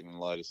so he can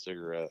light a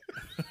cigarette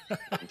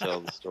and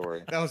tell the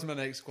story. That was my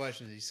next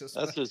question.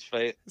 That's his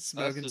favorite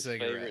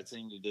cigarettes.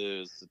 thing to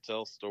do, is to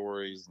tell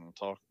stories and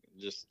talk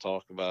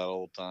about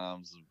old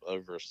times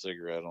over a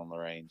cigarette on the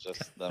range.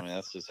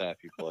 That's his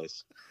happy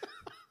place.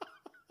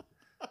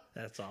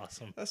 That's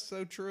awesome. That's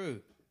so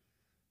true.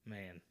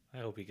 Man, I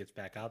hope he gets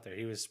back out there.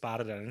 He was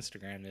spotted on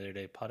Instagram the other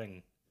day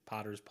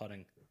Potter's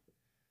putting.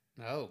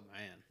 Oh,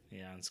 man.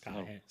 Yeah, on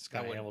Scott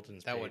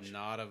Hamilton's page. That would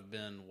not have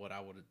been what I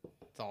would have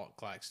thought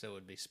Claxton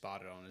would be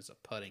spotted on, as a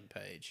putting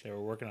page. They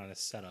were working on his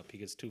setup. He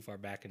gets too far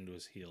back into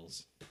his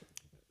heels.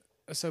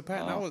 So,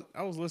 Patton,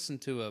 I was listening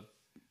to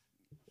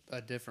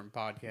a different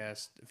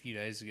podcast a few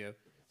days ago.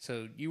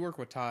 So, you work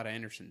with Todd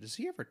Anderson. Does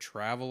he ever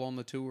travel on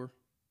the tour?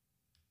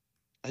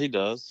 He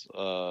does.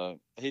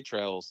 He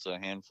travels to a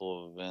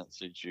handful of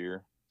events each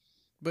year,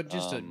 but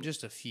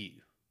just a few.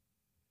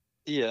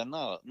 Yeah,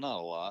 not a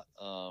lot.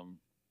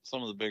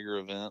 Some of the bigger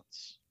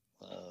events,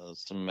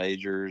 some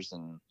majors,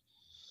 and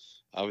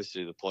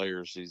obviously the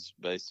players. He's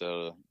based out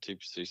of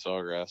TPC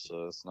Sawgrass,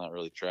 so it's not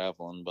really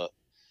traveling, but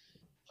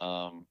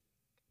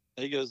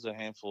he goes to a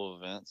handful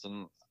of events.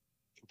 And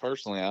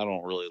personally, I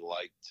don't really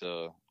like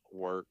to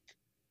work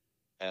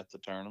at the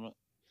tournament.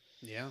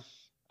 Yeah.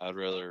 I'd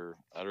rather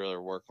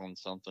work on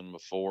something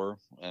before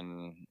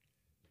and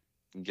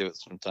give it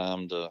some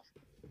time to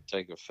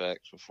take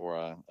effect before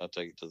I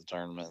take it to the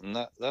tournament. And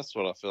that's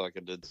what I feel like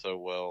I did so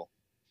well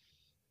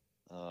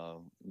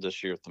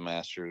this year at the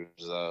Masters.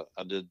 I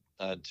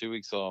had 2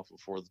 weeks off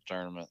before the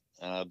tournament,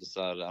 and I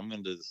decided I'm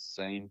going to do the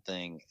same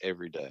thing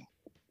every day.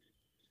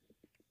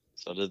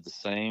 So I did the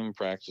same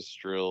practice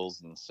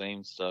drills and the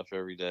same stuff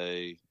every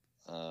day,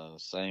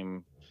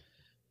 same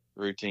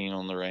routine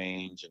on the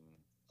range, and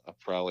I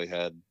probably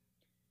had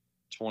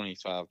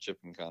 25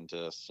 chipping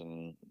contests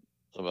in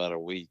about a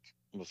week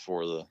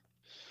before the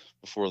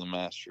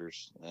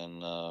Masters,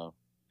 and I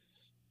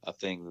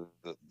think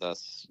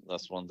that's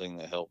one thing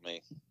that helped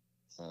me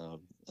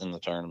in the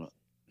tournament.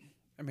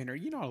 I mean, are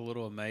you not a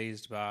little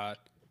amazed by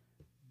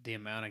the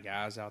amount of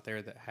guys out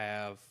there that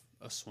have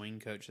a swing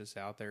coach that's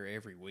out there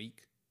every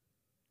week?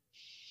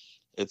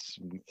 It's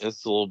a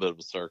little bit of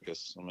a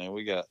circus. I mean,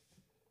 we've got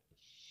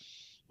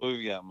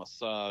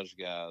massage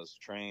guys,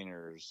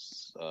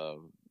 trainers,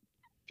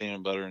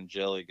 peanut butter and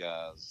jelly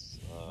guys.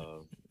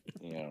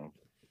 You know,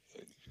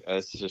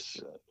 it's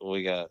just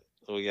we got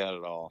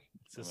it all.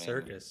 It's a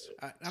circus.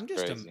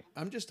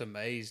 I'm just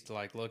amazed,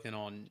 like looking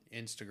on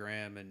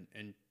Instagram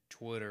and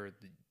Twitter.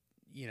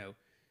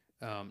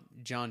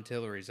 John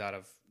Tillery's out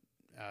of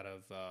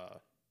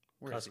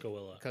where is he?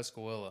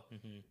 Cuskawilla.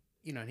 Mm-hmm.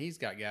 And he's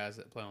got guys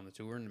that play on the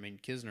tour, and I mean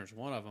Kisner's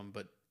one of them.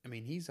 But I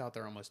mean, he's out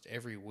there almost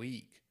every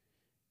week.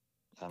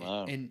 I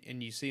know.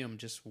 And you see him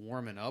just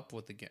warming up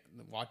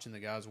watching the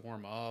guys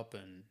warm up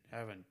and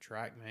having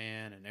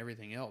TrackMan and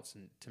everything else.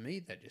 And to me,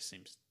 that just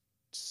seems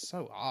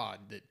so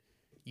odd that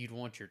you'd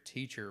want your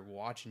teacher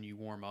watching you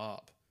warm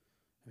up.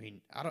 I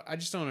mean, I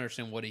just don't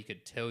understand what he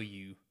could tell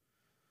you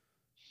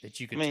that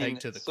you could take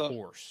to the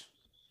course.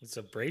 It's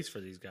a brace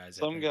for these guys.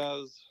 Some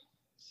guys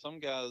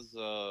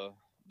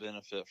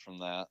benefit from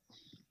that.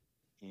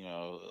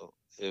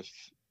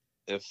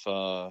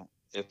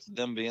 If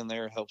them being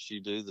there helps you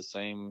do the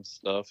same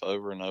stuff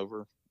over and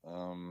over,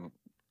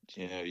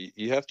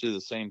 you have to do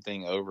the same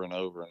thing over and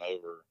over and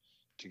over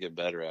to get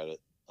better at it.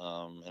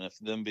 And if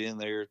them being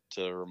there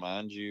to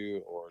remind you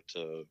or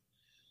to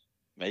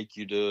make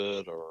you do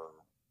it or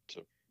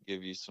to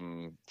give you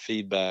some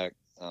feedback,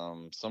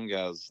 some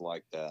guys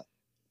like that.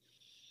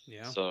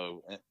 Yeah.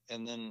 So,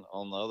 and then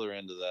on the other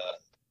end of that,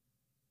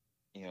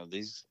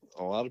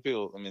 a lot of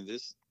people, I mean,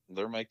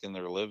 they're making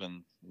their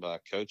living by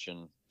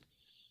coaching.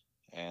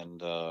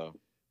 And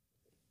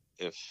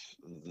if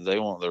they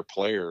want their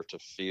player to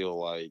feel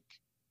like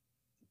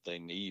they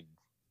need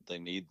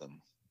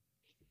them,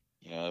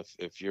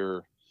 if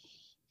you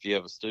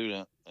have a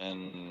student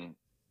and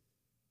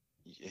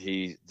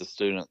the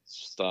student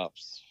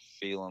stops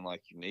feeling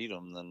like you need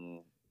them,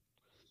 then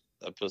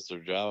that puts their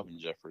job in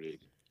jeopardy.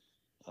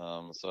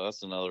 So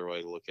that's another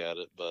way to look at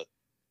it, but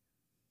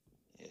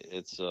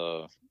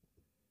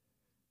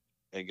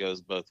it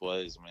goes both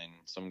ways. I mean,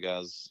 some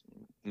guys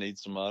need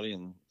somebody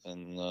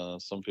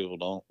and some people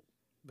don't.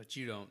 But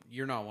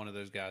you're not one of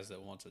those guys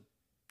that wants a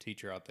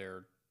teacher out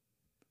there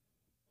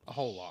a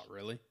whole lot,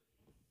 really.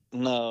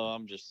 No,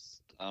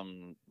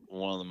 I'm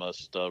one of the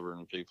most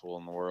stubborn people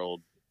in the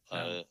world.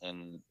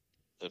 And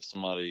if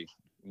somebody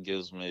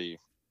gives me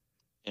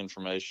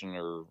information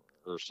or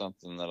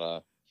something that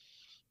I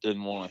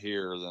didn't want to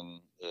hear,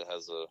 then it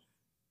has a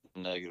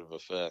negative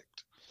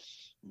effect.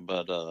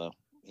 But,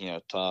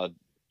 Todd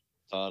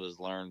has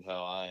learned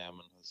how I am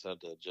and has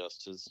had to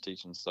adjust his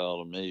teaching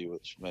style to me,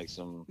 which makes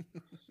him,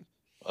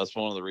 that's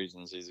one of the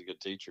reasons he's a good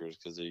teacher, is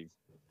because he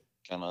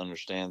kind of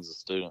understands the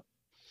student.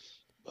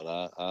 But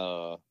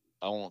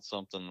I want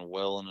something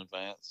well in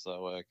advance,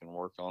 that way I can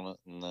work on it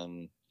and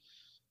then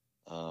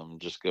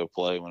just go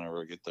play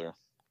whenever I get there.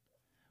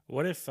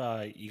 What if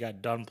you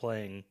got done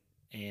playing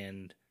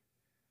and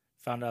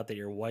found out that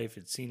your wife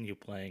had seen you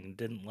playing and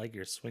didn't like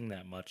your swing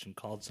that much and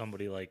called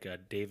somebody like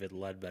David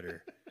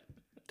Ledbetter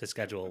to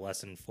schedule a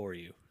lesson for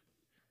you?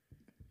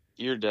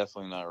 You're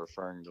definitely not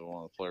referring to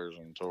one of the players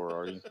on the tour,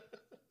 are you?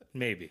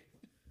 Maybe.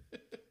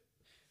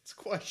 It's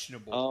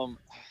questionable.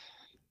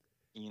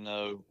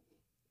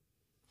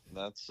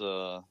 That's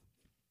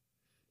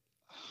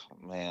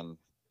man,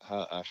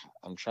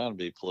 I'm trying to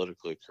be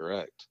politically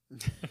correct.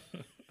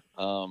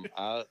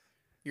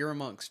 You're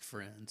amongst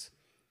friends.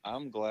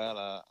 I'm glad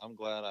I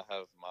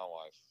have my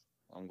wife.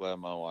 I'm glad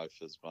my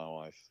wife is my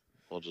wife.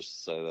 We'll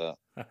just say that.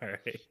 All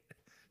right.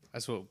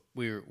 That's what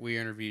we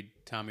interviewed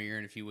Tommy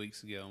Aaron a few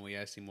weeks ago, and we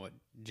asked him what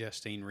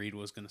Justine Reed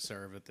was going to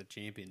serve at the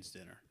Champions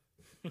Dinner.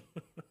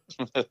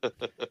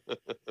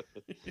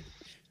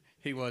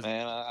 He wasn't.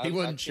 Man, he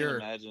wasn't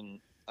sure. I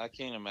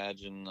can't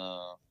imagine.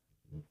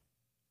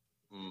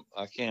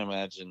 I can't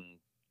imagine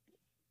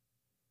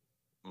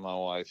my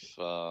wife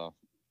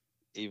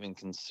even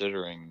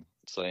considering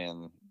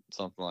saying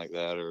something like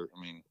that. Or,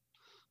 I mean,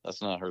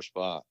 that's not her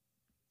spot.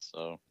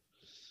 So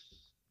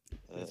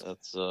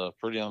that's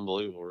pretty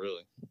unbelievable,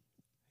 really.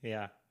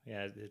 Yeah.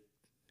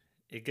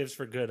 It gives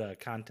for good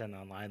content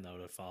online though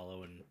to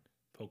follow and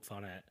poke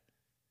fun at.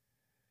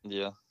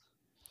 Yeah.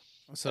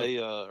 So Hey,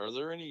 are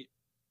there any?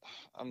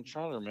 I'm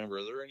trying to remember.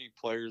 Are there any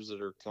players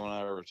that are coming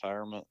out of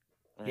retirement?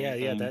 Or Yeah.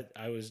 anything? That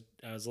I was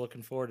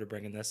looking forward to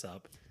bringing this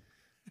up.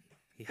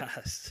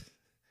 Yes.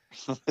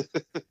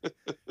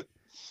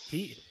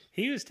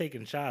 He was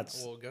taking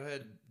shots. well, go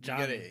ahead.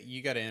 John-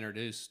 You gotta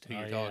introduce who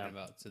you're Oh, talking yeah.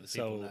 about so the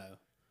people So- know.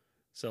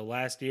 So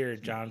last year,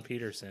 John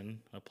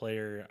Peterson, a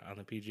player on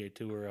the PGA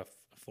Tour, a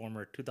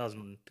former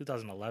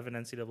 2011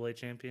 NCAA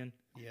champion,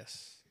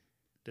 Yes.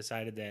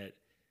 decided that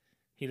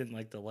he didn't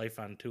like the life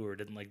on tour,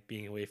 didn't like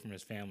being away from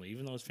his family,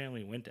 even though his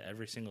family went to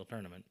every single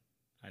tournament.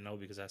 I know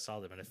because I saw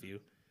them in a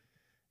few.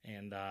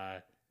 And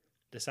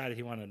decided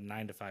he wanted a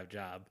 9-to-5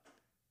 job.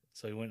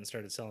 So he went and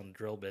started selling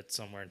drill bits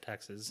somewhere in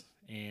Texas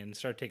and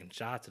started taking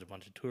shots at a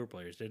bunch of tour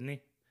players, didn't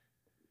he?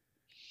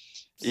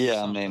 Yeah, I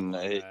Something mean,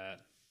 like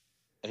that.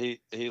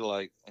 he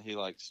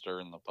likes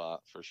stirring the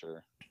pot for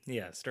sure.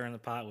 Yeah, stirring the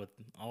pot with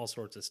all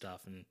sorts of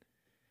stuff, and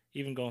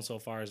even going so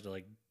far as to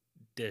like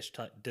diss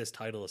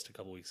Titleist a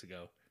couple weeks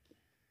ago,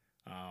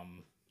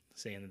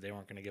 saying that they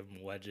weren't going to give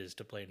him wedges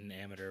to play in an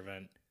amateur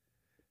event,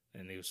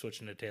 and he was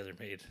switching to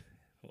TaylorMade.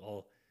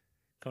 Well,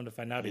 come to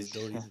find out, he's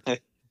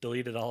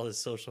deleted all his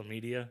social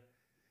media.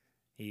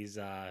 He's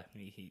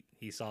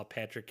he saw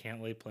Patrick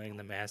Cantlay playing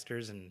the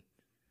Masters and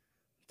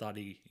thought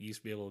he used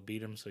to be able to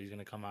beat him, so he's going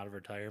to come out of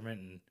retirement,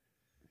 and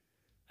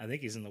I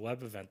think he's in the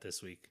Webb event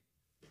this week.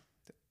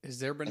 Has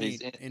there been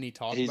any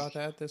talk he's- about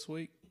that this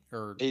week?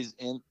 Or He's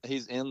in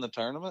the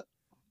tournament.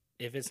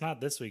 If it's not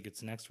this week,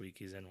 it's next week.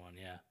 He's in one,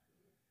 yeah.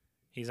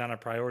 He's on a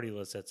priority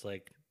list that's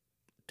like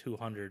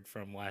 200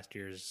 from last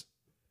year's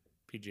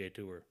PGA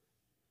Tour.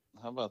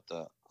 How about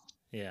that?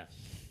 Yeah.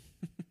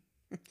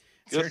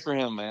 Good for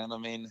him, man. I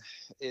mean,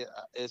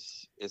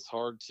 it's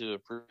hard to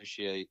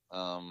appreciate.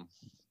 I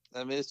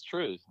mean, it's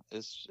true.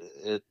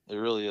 It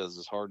really is.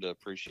 It's hard to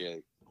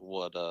appreciate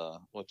what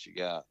you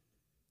got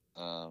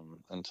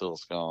until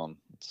it's gone.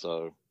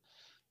 So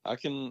I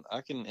can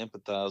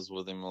empathize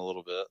with him a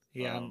little bit.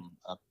 Yeah.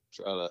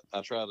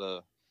 I try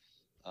to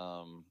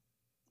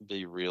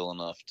be real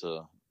enough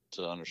to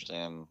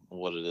understand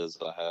what it is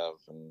that I have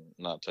and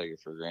not take it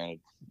for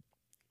granted.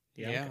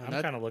 Yeah, I'm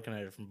kind of looking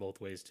at it from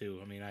both ways too.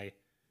 I mean,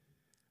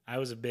 I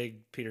was a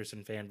big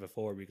Peterson fan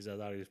before because I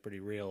thought he was pretty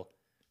real,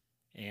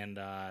 and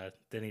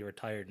then he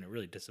retired, and it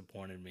really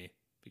disappointed me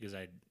because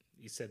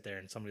you sit there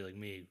and somebody like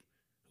me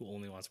who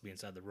only wants to be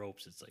inside the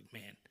ropes, it's like,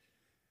 man,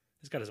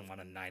 this guy doesn't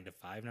want a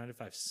 9-to-5.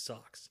 9-to-5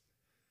 sucks.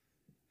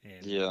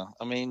 And Yeah,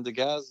 I mean the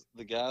guys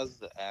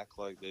that act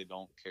like they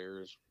don't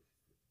care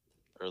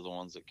are the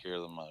ones that care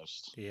the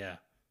most. Yeah.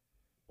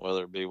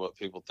 Whether it be what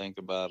people think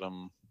about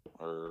them,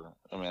 or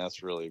I mean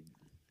that's really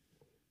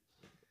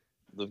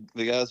the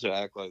guys who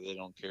act like they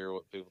don't care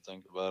what people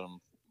think about them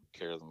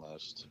care the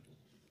most.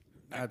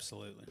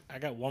 absolutely. I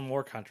got one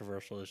more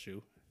controversial issue,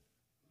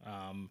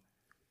 and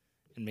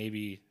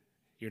maybe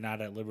you're not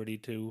at liberty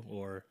to,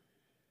 or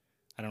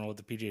I don't know what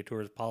the PGA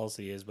Tour's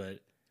policy is, but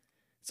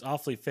it's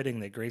awfully fitting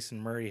that Grayson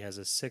Murray has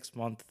a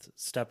 6-month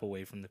step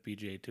away from the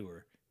PGA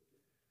Tour.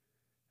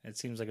 It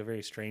seems like a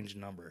very strange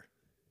number.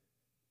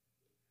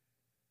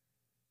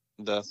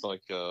 That's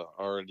like a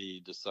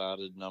already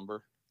decided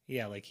number.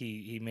 Yeah, like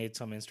he made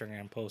some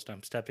Instagram post,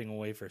 I'm stepping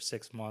away for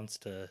 6 months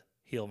to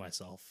heal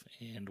myself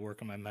and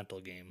work on my mental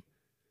game.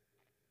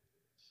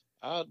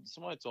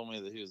 Somebody told me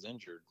that he was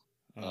injured.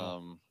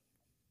 Oh.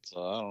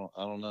 So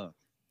I don't know.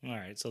 All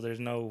right, so there's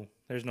no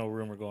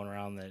rumor going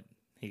around that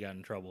he got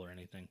in trouble or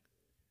anything.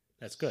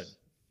 That's good.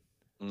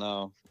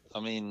 No, I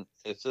mean,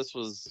 if this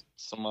was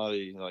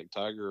somebody like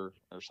Tiger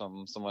or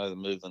something, somebody that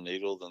moved the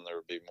needle, then there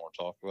would be more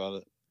talk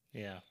about it.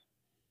 Yeah.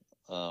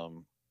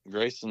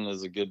 Grayson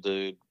is a good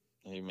dude.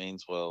 He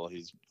means well.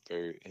 He's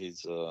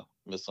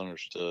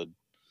misunderstood.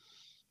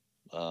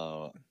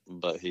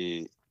 But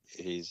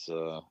he's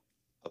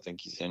I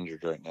think he's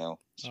injured right now,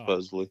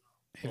 supposedly.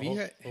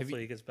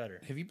 Hopefully he gets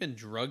better. Have you been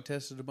drug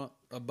tested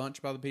a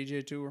bunch by the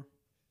PGA Tour?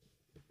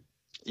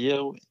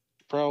 Yeah,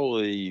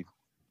 probably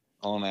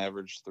on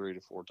average 3 to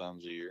 4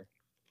 times a year.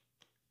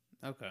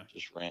 Okay.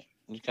 Just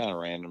kind of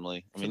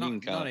randomly. I So mean, not, you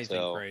can not kind of anything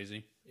tell.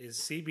 crazy. Is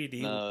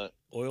CBD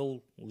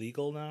oil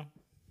legal now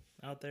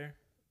out there?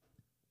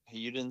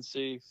 You didn't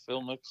see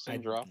Phil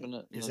Mickelson dropping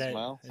it in his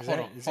mouth? Hold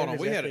on.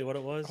 Exactly what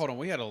it was? Hold on.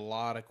 We had a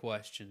lot of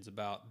questions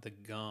about the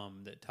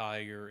gum that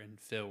Tiger and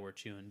Phil were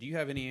chewing. Do you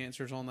have any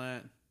answers on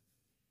that?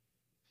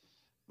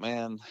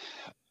 Man,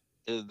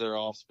 they're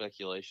all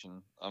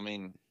speculation. I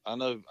mean, I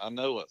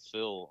know what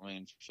Phil. I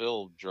mean,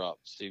 Phil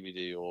dropped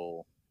CBD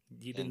oil.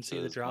 You didn't into see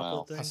the his droplet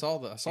mouth. thing?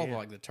 I saw Yeah.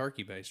 like the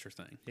turkey baster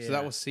thing. Yeah. So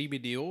that was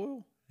CBD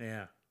oil?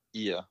 Yeah.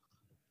 Yeah,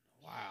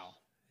 Wow.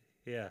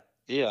 Yeah.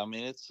 yeah. I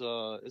mean, it's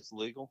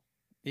legal.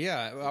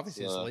 Yeah,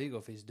 obviously it's uh, legal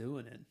if he's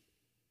doing it.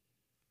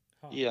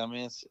 Huh. Yeah, I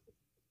mean,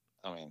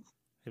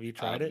 Have you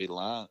tried I'd it? be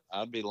lying.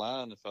 I'd be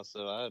lying if I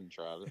said I hadn't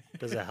tried it.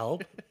 Does it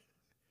help?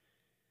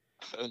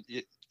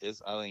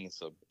 I think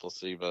it's a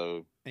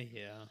placebo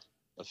Yeah.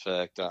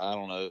 effect. I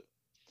don't know,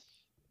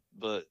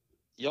 but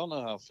y'all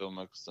know how Phil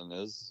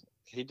Mickelson is.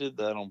 He did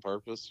that on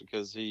purpose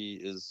because he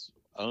is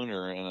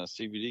owner in a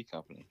CBD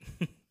company.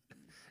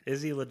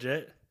 Is he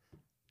legit?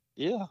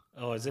 Yeah,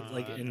 Oh, is it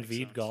like That makes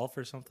Inveed sense. Golf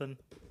or something?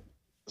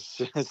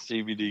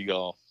 CBD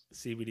golf.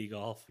 CBD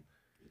Golf.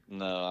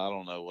 No, I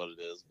don't know what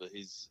it is, but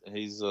he's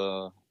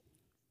I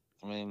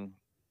mean,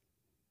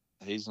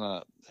 he's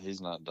not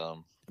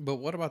dumb. But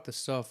what about the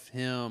stuff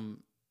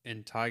him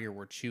and Tiger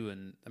were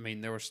chewing? I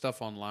mean, there was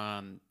stuff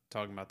online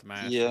talking about the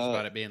Masters Yeah,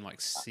 about it being like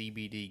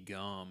CBD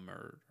gum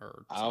or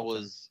I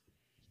something.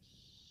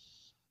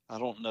 I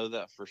don't know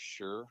that for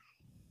sure.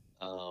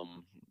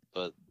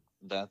 But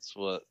that's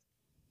what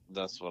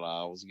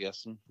I was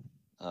guessing.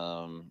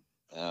 I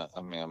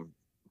mean, I'm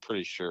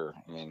pretty sure.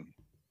 I mean,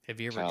 Have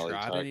you ever Kylie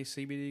tried Tiger. any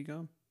CBD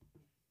gum?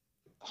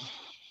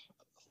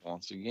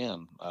 Once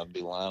again, I'd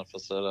be lying if I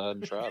said I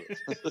hadn't tried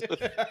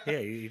it. Yeah,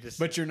 you just.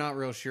 But you're not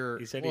real sure.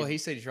 He said well, he- he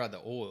said he tried the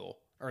oil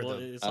or well,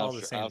 the. it's all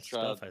the same I've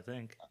tried. stuff, I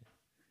think,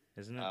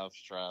 isn't it? I've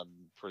tried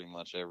pretty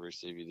much every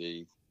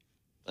CBD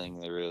thing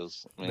there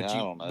is. I mean, But I you,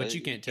 don't know. but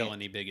you can't tell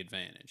any big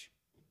advantage.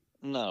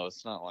 No,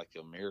 it's not like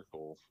a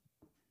miracle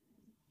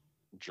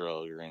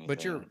drug or anything.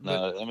 But you're-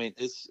 no. I mean,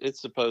 it's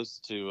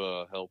supposed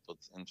to help with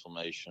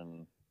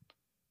inflammation,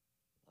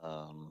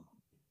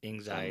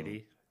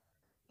 Anxiety.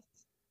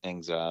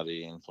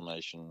 anxiety,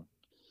 inflammation.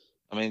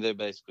 I mean, they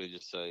basically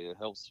just say it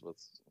helps with,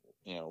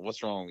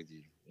 what's wrong with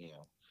you?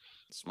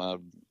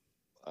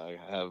 I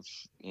have,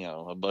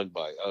 a bug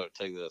bite. Oh,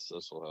 take this.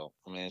 This will help.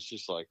 I mean, it's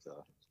just like,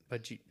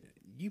 But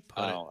you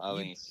put it. I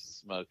think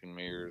it's smoke and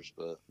mirrors,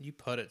 but You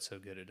put it so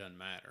good it doesn't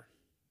matter.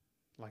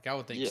 Like I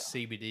would think Yeah.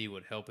 CBD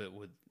would help it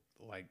with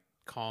like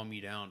calm you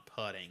down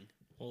putting.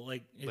 Well,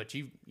 like, But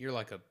you're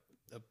like a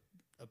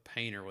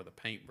painter with a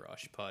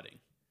paintbrush putting.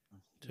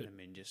 I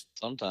mean, just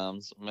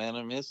sometimes, man,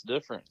 I mean, it's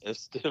different.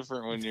 It's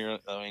different when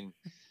I mean,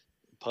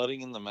 putting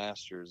in the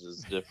Masters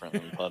is different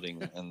than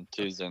putting in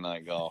Tuesday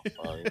night golf.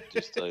 I'll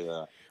just tell you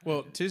that.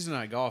 well, Tuesday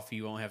night golf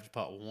you only have to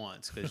putt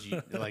once because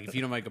you like if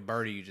you don't make a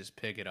birdie you just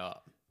pick it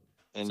up.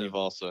 And So- you've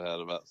also had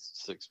about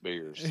 6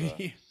 beers.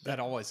 So. That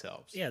always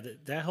helps. yeah,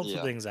 that helps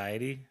Yeah. with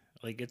anxiety.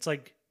 Like, it's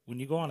like when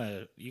you go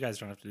on you guys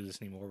don't have to do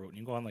this anymore, but when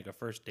you go on like a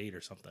first date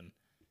or something,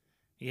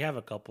 you have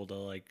a couple to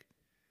like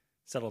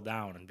settle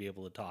down and be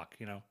able to talk,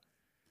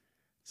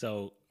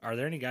 So, are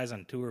there any guys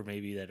on tour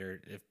maybe that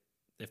are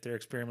if they're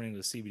experimenting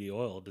with CBD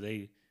oil, do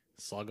they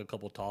slug a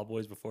couple tall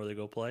boys before they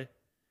go play?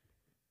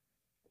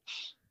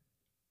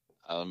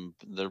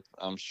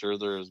 I'm sure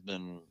there has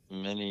been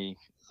many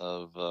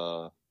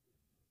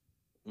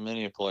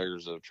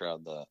players that have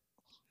tried that.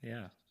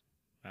 Yeah,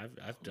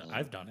 I've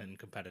done it in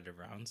competitive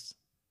rounds.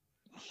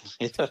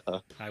 Yeah,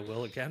 I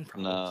will again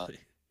probably. Nah.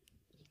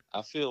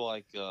 I feel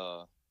like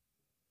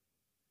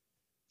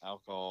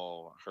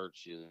alcohol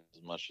hurts you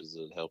as much as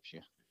it helps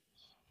you.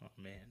 Oh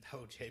man,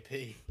 Oh,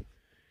 JP,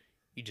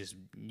 you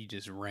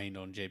just rained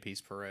on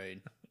JP's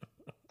parade.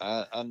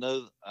 I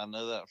know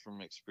that from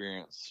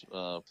experience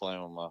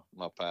playing with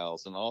my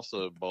pals and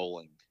also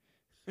bowling.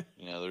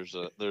 There's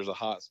a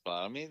hot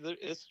spot. I mean,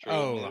 it's true.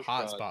 I mean, A there's hot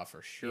probably- spot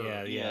for sure.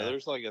 Yeah, Yeah,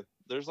 there's like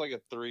a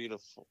 3 to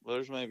 4,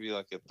 there's maybe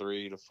like a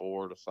 3 to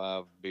 4 to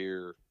 5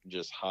 beer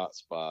just hot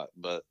spot,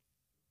 but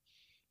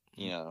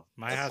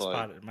my it's hot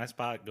like- spot. My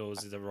spot goes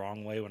the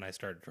wrong way when I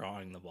start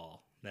drawing the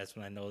ball. That's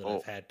when I know that Oh.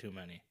 I've had too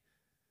many.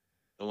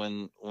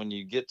 when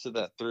you get to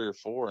that 3 or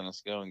 4 and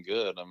it's going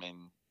good, I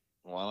mean,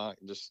 why not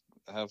just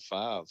have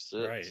 5,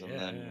 6, Right, and yeah,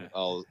 then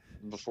yeah.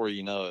 before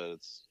you know it,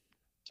 it's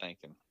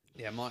tanking.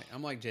 Yeah,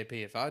 I'm like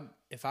JP.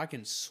 If I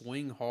can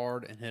swing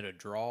hard and hit a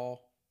draw,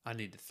 I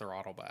need to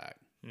throttle back.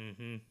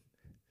 Mm-hmm.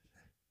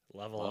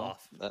 Level Well,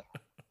 off.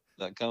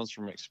 that comes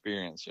from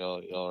experience.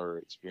 Y'all are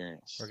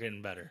experienced. We're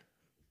getting better.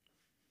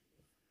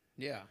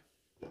 Yeah,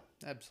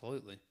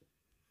 absolutely.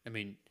 I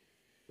mean,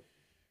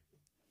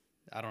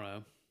 I don't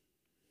know.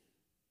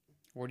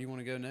 Where do you want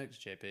to go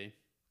next, JP?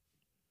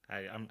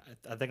 I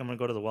think I'm gonna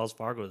go to the Wells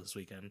Fargo this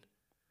weekend.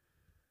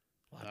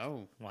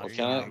 Oh, Watch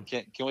Well,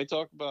 the can we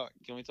talk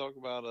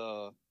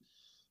about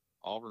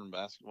Auburn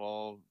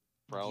basketball?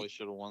 Probably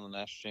should have won the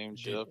national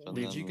championship.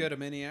 Did you go to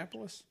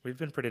Minneapolis? We've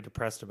been pretty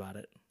depressed about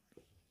it.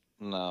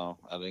 No,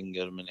 I didn't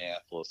go to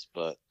Minneapolis,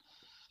 but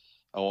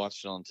I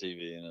watched it on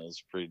TV and it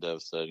was pretty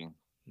devastating.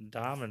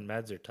 Dom and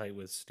Meds are tight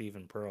with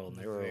Stephen Pearl, and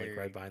they were like Very.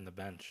 right behind the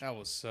bench. That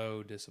was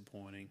so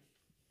disappointing.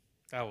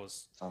 That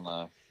was I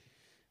know.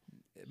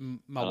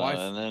 my wife.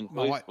 And then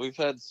my wife. we've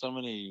had so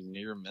many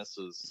near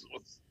misses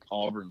with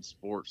Auburn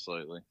sports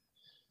lately.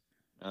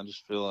 I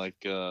just feel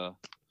like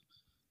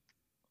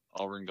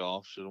Auburn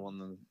golf should have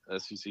won the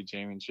SEC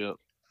championship.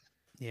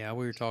 Yeah,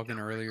 we were talking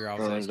earlier. I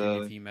was Right, asking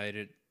Daddy. if you made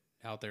it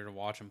out there to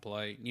watch them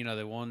play.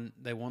 They won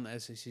the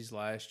SECs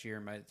last year,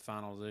 made the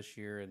finals this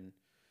year, and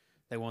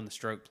they won the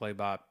stroke play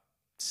by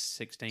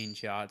 16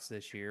 shots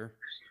this year.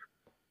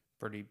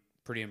 Pretty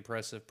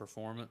impressive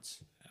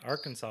performance.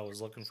 Arkansas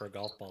was looking for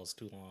golf balls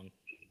too long.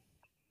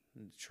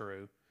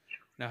 True.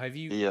 Now, have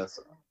you Yes,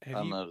 I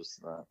have you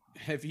noticed that.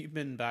 have you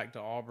been back to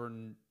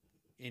Auburn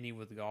any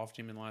with the golf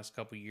team in the last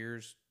couple of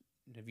years?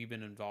 Have you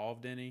been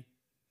involved any,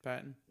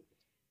 Patton?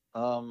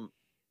 A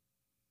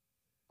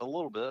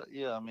little bit,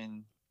 yeah. I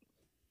mean,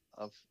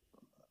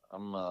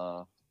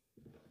 I'm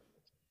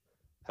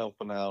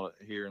helping out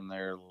here and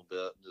there a little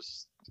bit.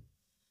 Just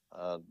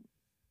uh,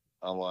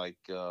 I like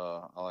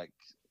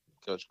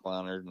Coach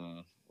Kleinert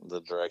and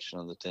the direction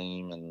of the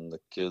team, and the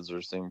kids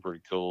are seeming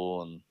pretty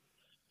cool and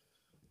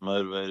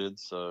motivated.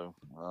 So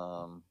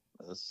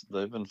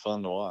they've been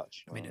fun to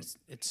watch. I mean, it's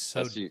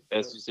so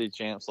SEC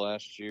champs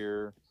last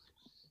year.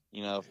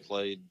 You know, I've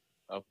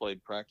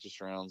played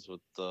practice rounds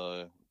with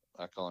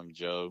I call him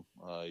Joe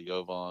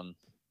Jovan,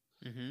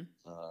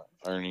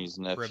 Ernie's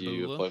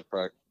nephew. I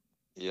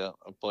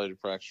played a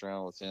practice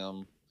round with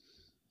him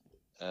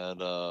at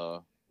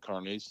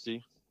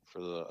Carnoustie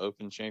for the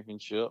Open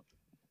Championship,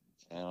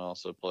 and I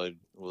also played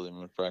with him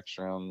in a practice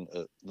round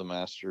at the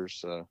Masters.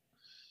 So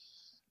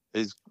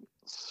he's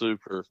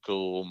super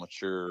cool,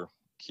 mature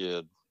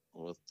kid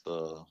with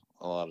a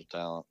lot of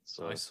talent.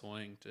 So nice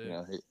swing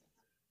too.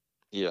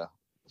 Yeah,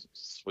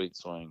 sweet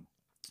swing.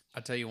 I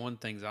tell you one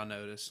thing I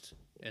noticed,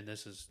 and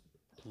this is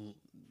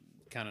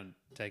kind of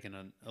taking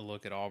a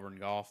look at Auburn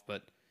golf,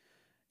 but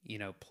you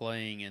know,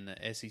 playing in the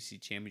SEC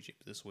championship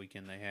this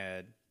weekend, they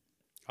had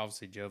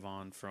obviously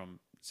Jovan from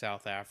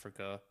South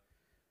Africa.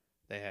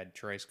 They had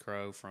Trace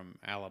Crow from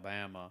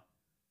Alabama.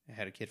 They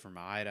had a kid from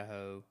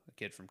Idaho, a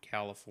kid from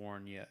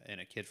California, and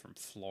a kid from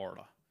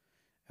Florida.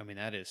 I mean,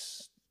 that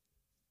is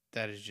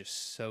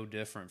just so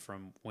different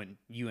from when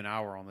you and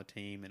I were on the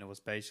team, and it was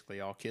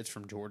basically all kids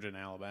from Georgia and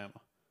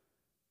Alabama.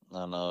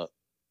 I know.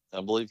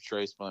 I believe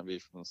Trace might be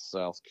from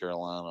South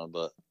Carolina,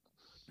 but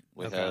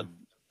we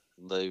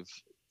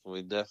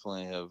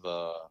definitely have.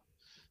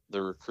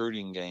 The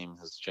recruiting game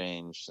has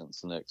changed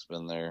since Nick's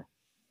been there.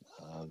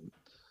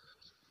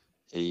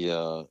 He's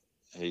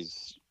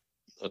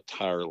a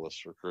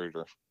tireless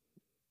recruiter.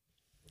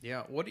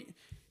 Yeah.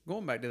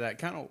 Going back to that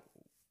kind of,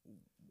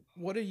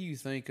 what do you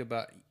think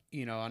about,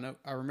 you know,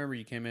 I remember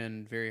you came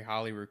in very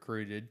highly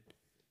recruited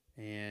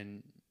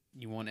and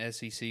you won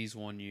SECs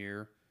one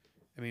year.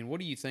 I mean, what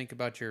do you think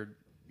about your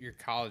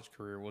college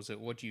career? Was it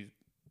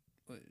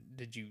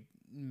did you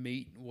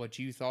meet what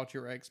you thought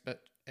your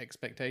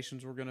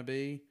expectations were going to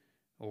be,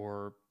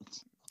 or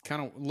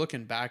kind of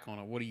looking back on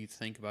it, what do you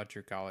think about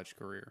your college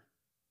career?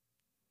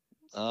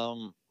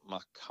 My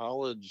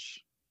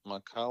college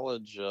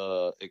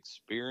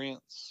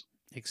experience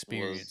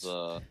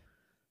was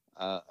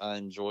I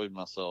enjoyed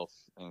myself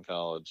in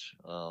college.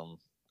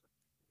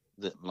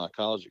 My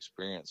college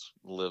experience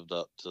lived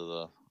up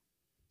to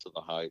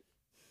the hype,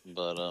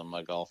 but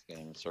my golf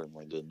game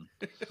certainly didn't.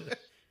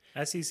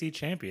 SEC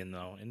champion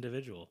though,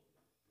 individual.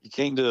 You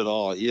can't do it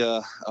all.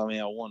 Yeah, I mean,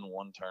 I won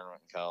one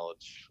tournament in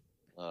college.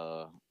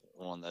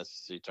 Won the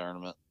SEC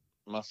tournament.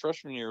 My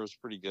freshman year was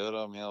pretty good.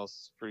 I mean, I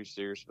was pretty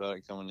serious about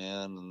it coming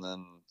in, and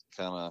then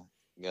kind of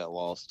got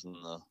lost in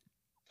the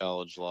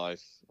college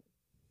life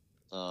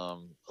a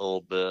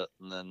little bit,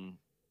 and then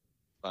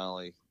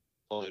finally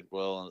played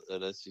well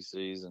at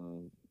SECs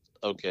and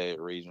okay at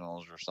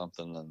regionals or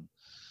something. And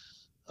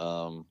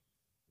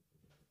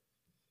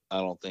I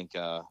don't think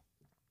I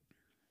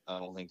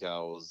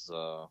was.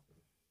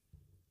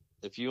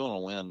 If you want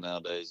to win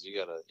nowadays, you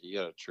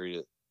gotta treat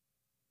it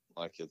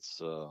like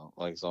it's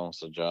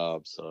almost a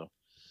job. So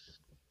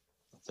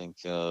I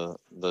think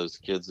those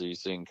kids that you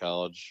see in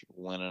college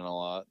winning a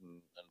lot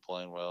and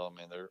playing well, I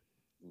mean, they're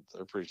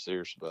pretty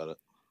serious about it.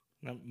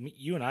 Now,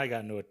 you and I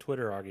got into a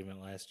Twitter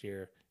argument last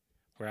year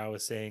where I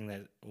was saying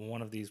that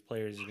one of these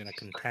players is going to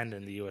contend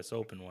in the U.S.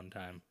 Open one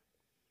time.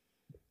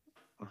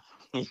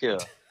 Yeah.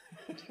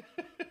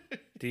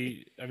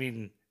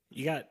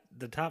 You got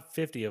the top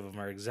 50 of them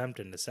are exempt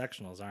into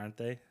sectionals, aren't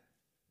they?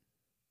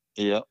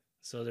 Yep.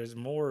 So there's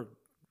more.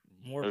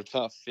 Their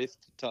top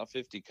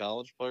 50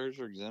 college players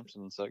are exempt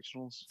in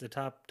sectionals. The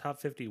top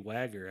 50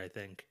 WAGR, I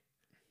think.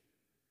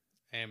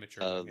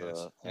 Amateur, I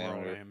guess.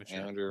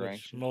 Amateur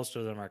ranking. Most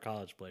of them are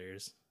college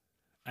players.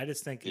 I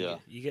just think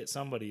you get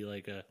somebody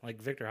like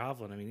Victor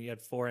Hovland. I mean, you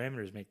had 4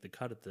 amateurs make the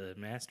cut at the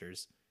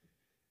Masters.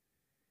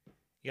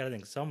 You got to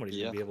think somebody's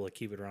going to be able to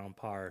keep it around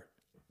par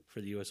for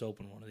the U.S.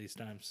 Open one of these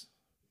times.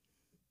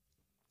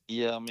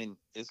 Yeah, I mean,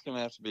 it's going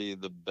to have to be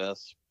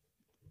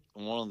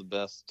one of the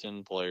best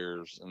 10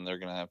 players, and they're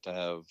going to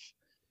have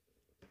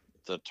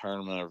the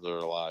tournament of their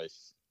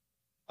life.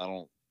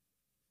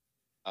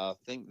 I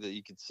think that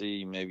you could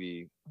see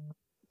maybe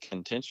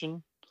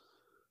contention,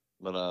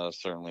 but I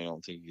certainly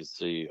don't think you could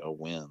see a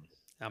win.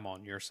 I'm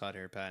on your side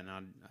here, Pat,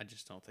 and I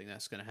just don't think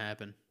that's going to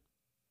happen.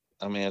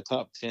 I mean, a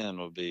top 10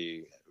 would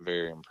be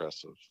very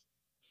impressive,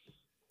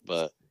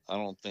 but I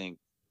don't think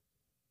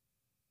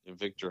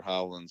Victor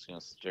Hovland's going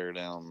to stare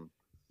down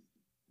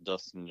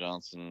Dustin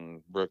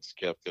Johnson, Brooks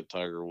Koepka,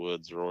 Tiger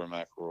Woods, Rory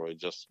McIlroy,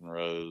 Justin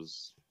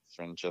Rose,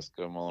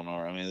 Francesco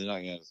Molinari. I mean, they're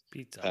not going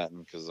to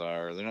Patton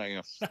Kizzire. They're not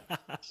going to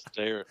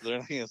stare. They're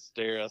not going to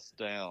stare us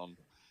down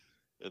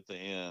at the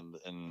end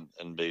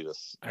and beat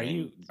us.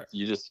 I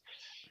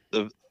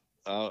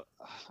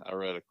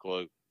read a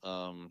quote.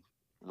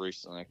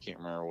 recently. I can't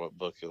remember what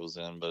book it was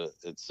in, but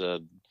it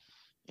said,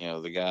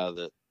 the guy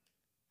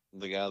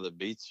that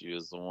beats you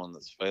is the one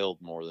that's failed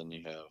more than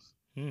you have.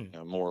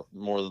 More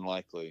than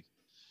likely,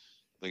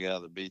 the guy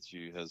that beats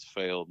you has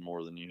failed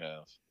more than you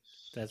have.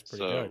 That's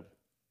pretty good.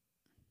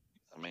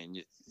 I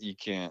mean, you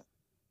can't.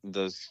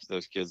 Those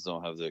kids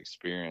don't have the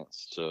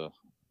experience to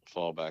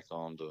fall back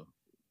on to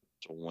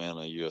win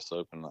a U.S.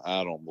 Open.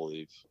 I don't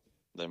believe.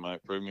 They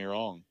might prove me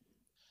wrong.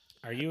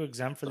 Are you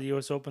exempt for the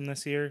U.S. Open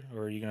this year,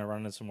 or are you going to run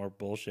into some more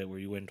bullshit where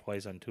you win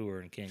twice on tour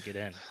and can't get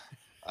in?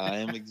 I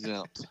am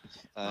exempt.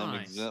 I am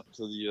exempt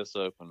to the U.S.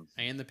 Open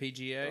and the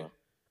PGA,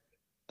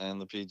 and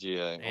the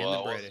PGA, and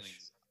the British.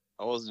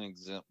 I wasn't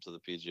exempt to the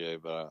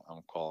PGA, but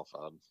I'm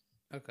qualified.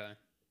 Okay.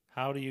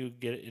 How do you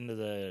get into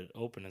the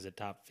Open? Is it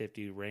top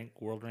 50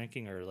 world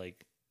ranking, or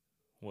like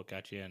what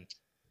got you in?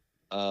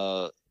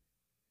 No,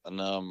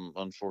 I'm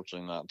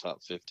unfortunately not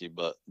top 50,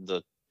 but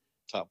the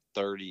top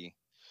 30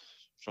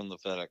 from the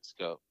FedEx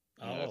Cup.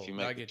 If you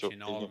make you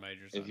in all the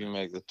majors. If you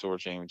make the Tour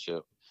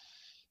Championship,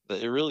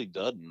 it really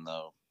doesn't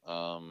though.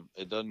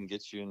 It doesn't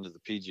get you into the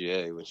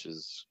PGA, which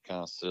is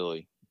kind of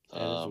silly.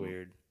 That is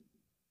weird.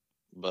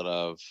 But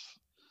I've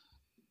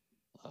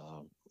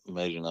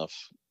made enough.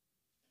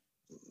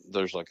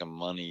 There's like a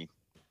money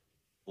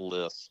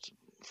list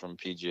from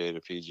PGA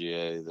to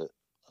PGA that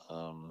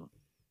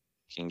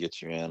can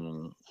get you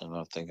in, and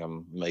I think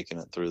I'm making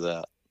it through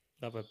that.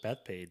 Up at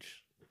Bethpage.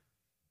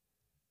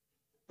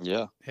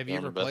 Yeah. Have you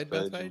ever played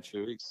Bethpage? In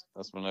 2 weeks.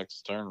 That's my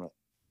next tournament.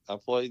 I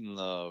played in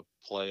the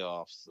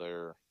playoffs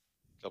there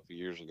a couple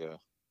years ago.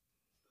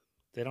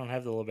 They don't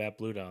have the Labatt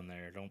Blue down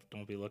there.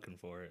 Don't be looking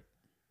for it.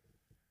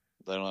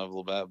 They don't have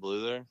Labatt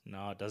Blue there?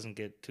 No, it doesn't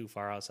get too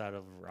far outside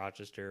of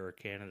Rochester or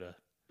Canada.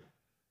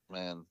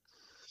 Man,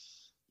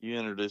 you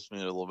introduced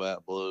me to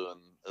Labatt Blue,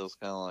 and it was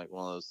kind of like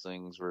one of those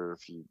things where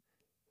if you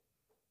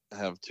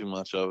have too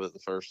much of it the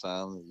first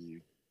time,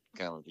 you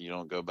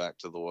don't go back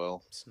to the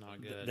well. It's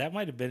not good. That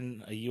might have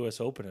been a U.S.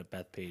 Open at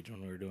Bethpage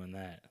when we were doing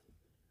that.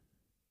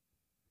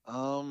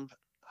 What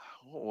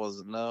was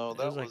it? No,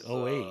 that was like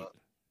 08.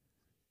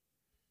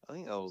 I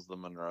think that was the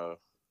Monroe.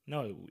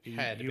 No, it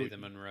had to be the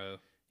Monroe.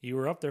 You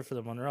were up there for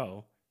the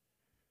Monroe,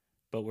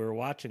 but we were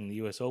watching the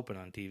U.S. Open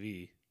on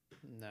TV.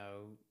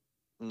 No,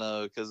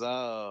 because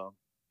I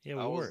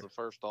was the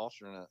first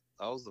alternate.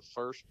 I was the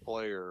first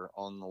player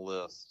on the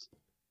list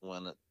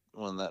when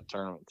that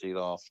tournament teed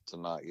off to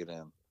not get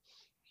in.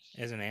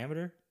 As an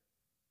amateur?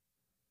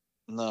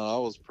 No, I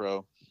was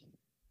pro.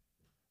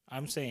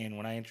 I'm saying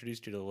when I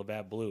introduced you to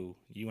Labatt Blue,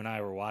 you and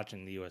I were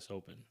watching the U.S.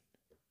 Open.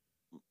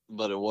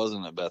 But it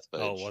wasn't at Bethpage.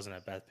 Oh, it wasn't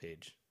at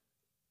Bethpage.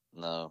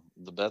 No,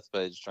 the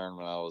Bethpage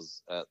tournament, I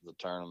was at the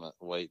tournament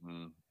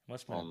waiting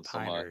must have been on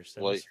Piners.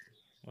 somebody.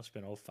 Must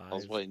have been 05. I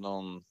was waiting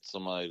on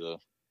somebody to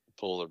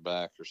pull their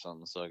back or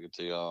something so I could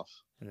tee off.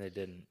 And they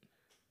didn't.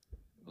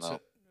 No.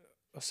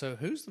 So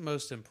who's the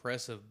most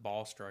impressive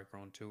ball striker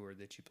on tour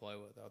that you play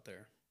with out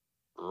there?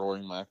 Rory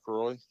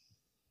McIlroy.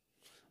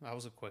 That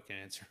was a quick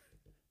answer.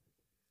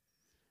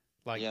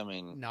 Yeah, I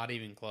mean, not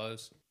even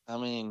close. I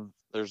mean,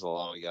 there's a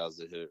lot of guys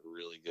that hit it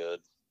really good,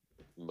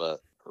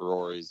 but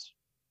Rory's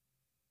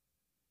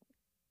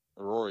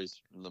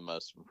the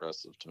most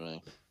impressive to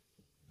me.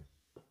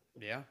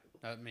 Yeah,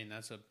 I mean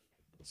that's a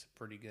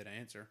pretty good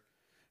answer.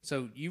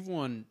 So you've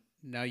won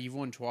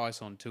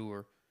twice on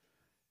tour.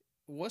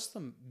 What's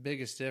the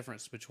biggest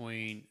difference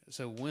between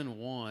win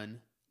one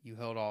you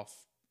held off?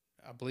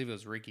 I believe it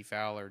was Ricky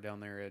Fowler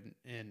down there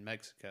in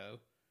Mexico,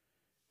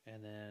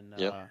 and then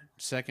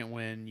second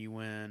win you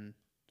win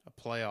a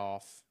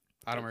playoff.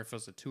 I don't remember if it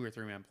was a 2 or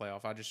 3 man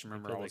playoff. I just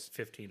remember like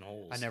 15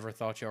 holes. I never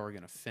thought y'all were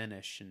going to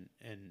finish,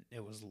 and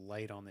it was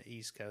late on the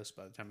East Coast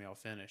by the time y'all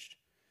finished.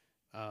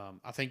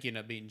 I think you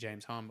ended up beating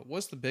James Hahn. But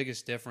what's the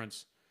biggest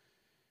difference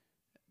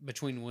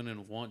between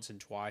winning once and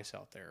twice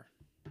out there?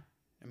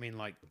 I mean,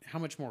 like, how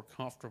much more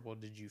comfortable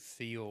did you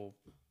feel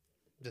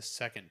the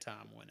second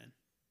time winning?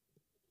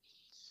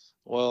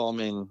 Well, I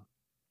mean,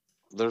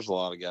 there's a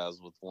lot of guys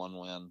with one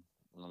win.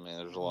 I mean,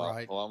 there's a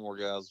lot more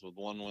guys with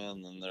one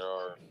win than there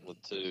are with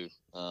two.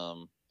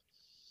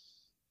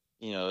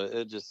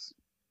 It just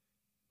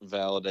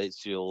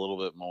validates you a little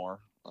bit more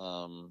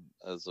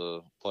as a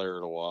player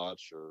to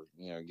watch, or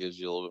gives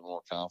you a little bit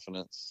more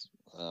confidence.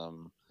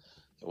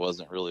 It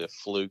wasn't really a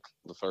fluke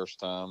the first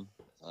time,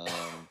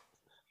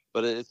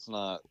 but it's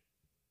not.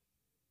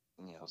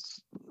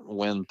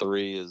 Win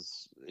 3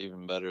 is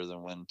even better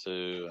than win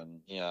 2,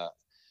 and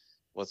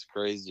what's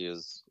crazy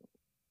is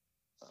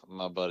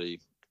my buddy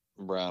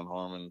Brian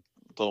Harmon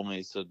told me,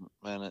 he said,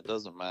 man, it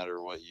doesn't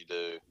matter what you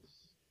do.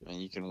 I mean,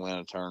 you can win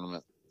a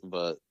tournament,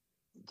 but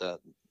that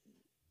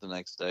the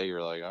next day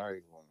you're like, all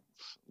right, well,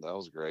 that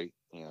was great.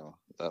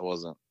 That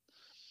wasn't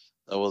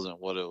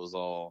what it was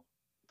all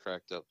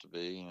cracked up to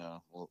be. I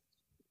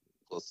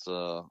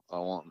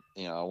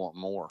want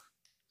more.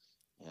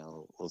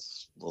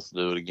 Let's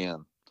do it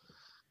again.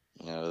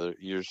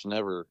 You're just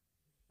never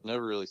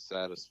really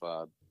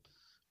satisfied,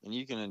 and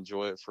you can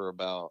enjoy it for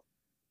about.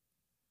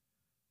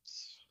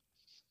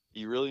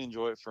 You really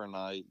enjoy it for a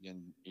night,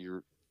 and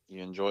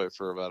you enjoy it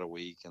for about a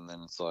week, and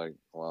then it's like,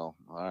 well,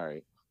 all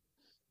right,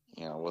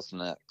 what's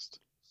next?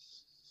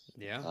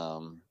 Yeah.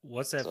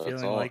 What's that So it's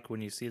feeling all like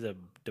when you see the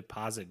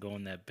deposit go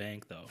in that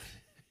bank, though?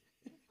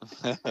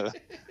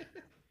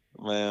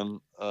 man,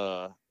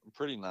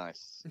 pretty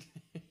nice.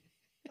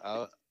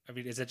 I, I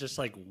mean, is it just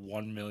like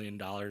 $1 million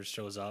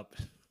shows up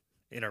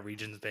in a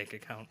Regions bank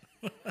account?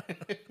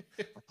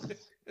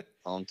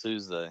 on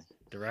Tuesday.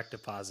 Direct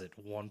deposit,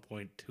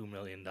 $1.2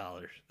 million.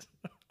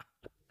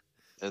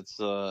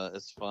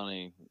 It's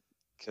funny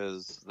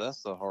because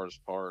that's the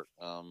hardest part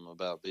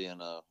about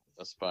being a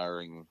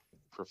aspiring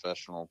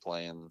professional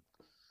playing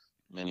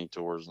mini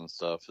tours and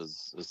stuff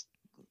is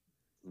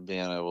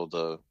being able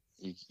to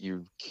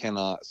you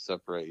cannot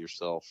separate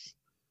yourself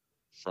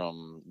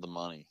from the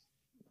money.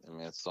 I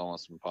mean, it's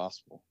almost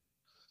impossible.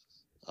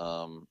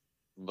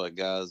 But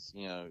guys,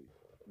 do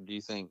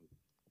you think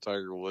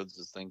Tiger Woods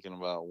is thinking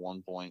about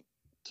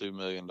 $1.2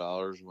 million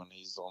when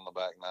he's on the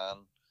back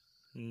nine?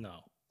 No.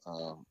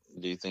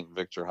 Do you think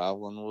Victor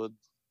Hovland would?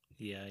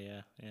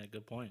 Yeah.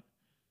 Good point.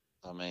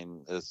 I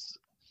mean,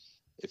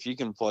 if you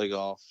can play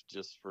golf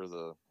just for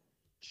the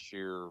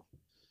sheer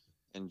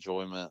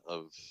enjoyment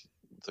of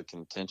the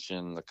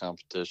contention, the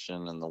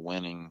competition, and the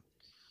winning,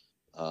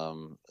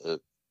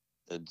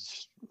 it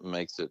just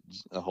makes it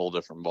a whole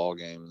different ball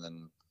game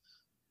than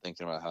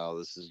thinking about how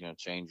this is going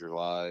to change your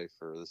life,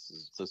 or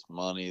this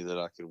money that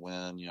I could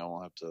win. I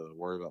won't have to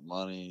worry about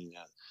money.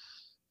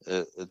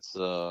 It's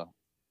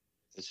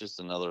just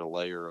another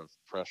layer of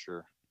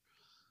pressure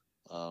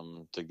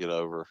to get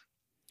over.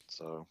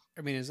 So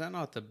I mean, is that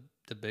not the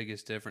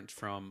biggest difference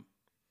from,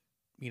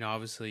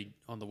 obviously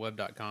on the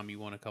web.com you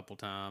won a couple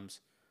times,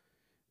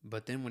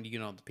 but then when you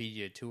get on the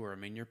PGA Tour, I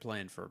mean, you're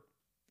playing for,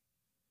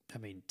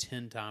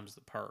 10 times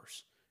the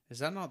purse. Is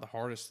that not the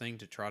hardest thing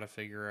to try to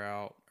figure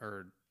out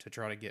or to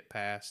try to get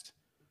past?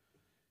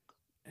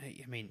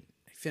 I mean,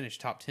 you finish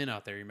top 10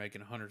 out there, you're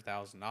making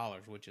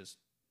 $100,000, which is,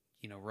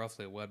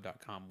 roughly a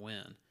web.com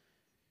win.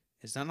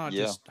 Is that not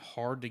just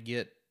hard to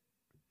get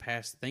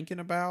past thinking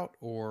about?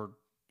 Or,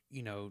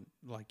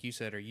 like you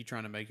said, are you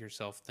trying to make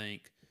yourself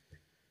think,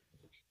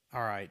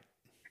 all right,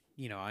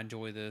 I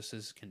enjoy this.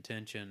 This is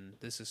contention.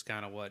 This is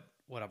kind of what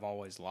I've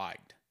always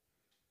liked.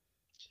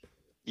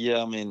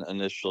 Yeah, I mean,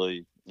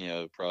 initially,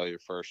 probably your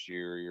first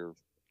year,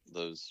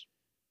 those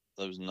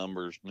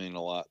numbers mean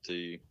a lot to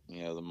you.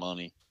 The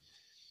money.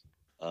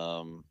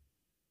 But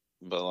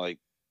like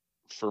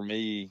for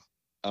me,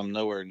 I'm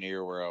nowhere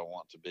near where I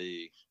want to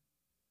be.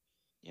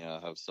 I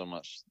have so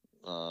much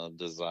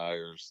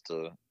desires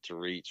to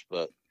reach,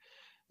 but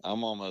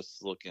I'm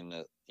almost looking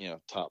at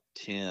top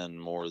 10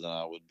 more than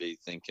I would be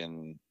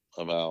thinking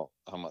about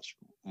how much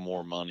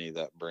more money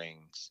that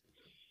brings.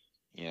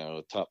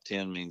 Top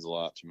 10 means a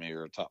lot to me,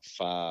 or a top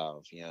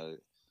 5.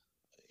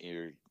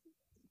 If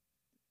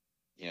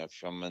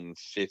I'm in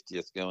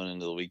 50th going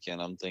into the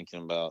weekend, I'm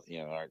thinking about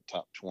our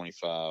top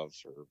 25,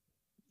 or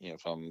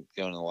if I'm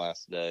going to the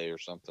last day or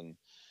something.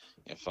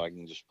 If I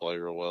can just play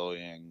real well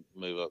and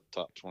move up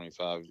top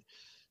 25,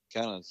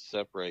 kind of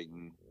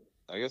separating.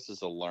 I guess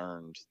it's a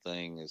learned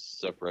thing, is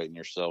separating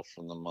yourself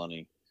from the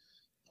money,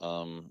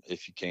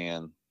 if you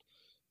can.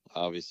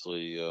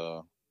 Obviously,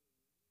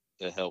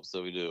 it helps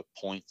that we do a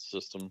point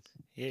system.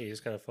 Yeah, you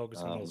just got to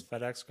focus on those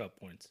FedEx Cup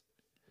points.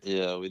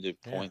 Yeah, we do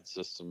point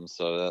systems,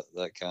 so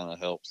that kind of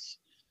helps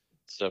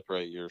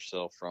separate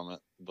yourself from it.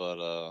 But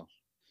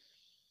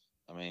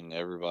I mean,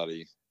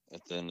 everybody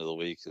at the end of the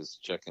week is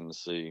checking to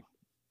see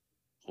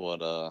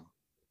what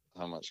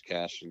how much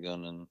cash is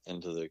going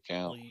into the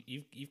account. Well,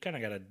 you've kind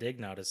of got to dig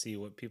now to see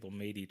what people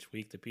made each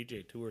week. The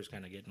PGA Tour is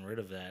kind of getting rid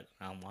of that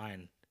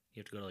online. You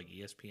have to go to like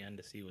ESPN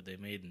to see what they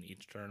made in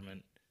each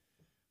tournament.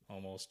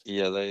 Almost.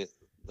 Yeah, they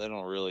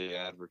don't really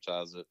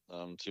advertise it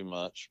too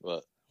much,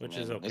 but which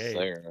is okay. It's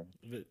there.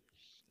 But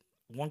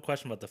one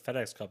question about the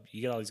FedEx Cup: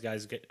 you get all these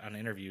guys get on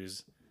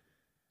interviews.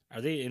 Are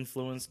they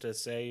influenced to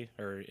say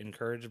or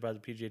encouraged by the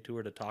PGA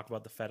Tour to talk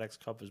about the FedEx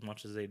Cup as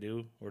much as they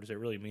do, or does it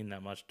really mean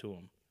that much to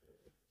them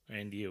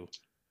and you?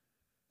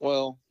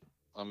 Well,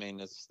 I mean,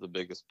 it's the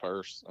biggest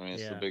purse. I mean,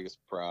 it's the biggest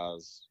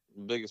prize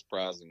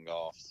in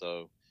golf.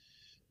 So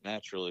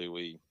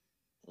naturally,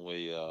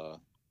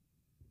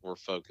 we're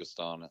focused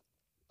on it.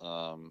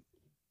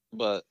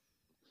 But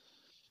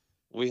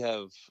we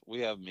have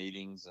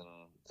meetings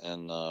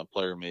and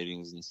player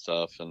meetings and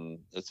stuff, and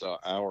it's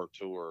our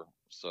tour.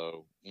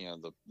 So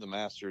the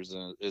Masters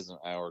isn't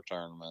our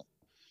tournament.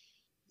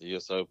 The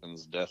U.S.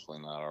 Open's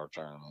definitely not our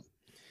tournament.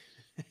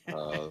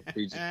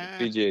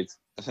 PGA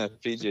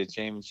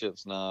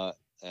Championship's not,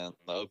 and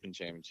the Open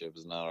Championship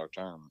is not our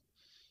tournament.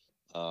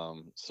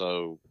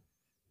 So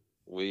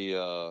we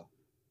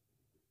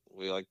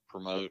like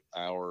promote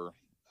our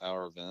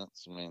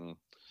events. I mean,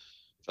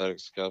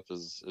 FedEx Cup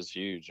is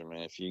huge. I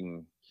mean, if you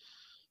can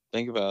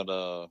think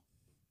about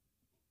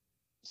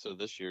so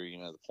this year,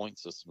 the point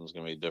system is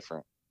going to be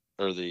different,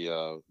 or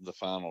the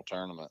final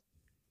tournament.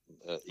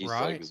 Each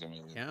leg is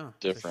going to be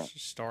different.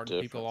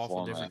 Starting people off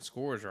with different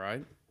scores,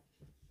 right?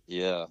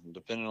 Yeah,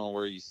 depending on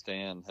where you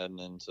stand heading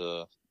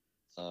into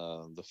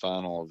the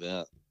final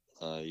event,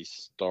 you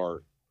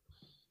start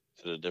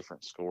at a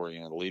different score.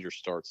 You know, the leader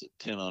starts at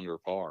 10 under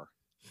par.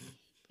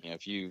 You know,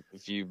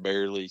 if you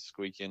barely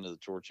squeak into the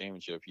tour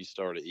championship, you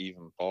start at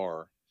even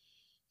par,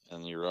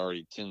 and you're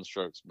already 10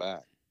 strokes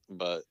back.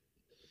 But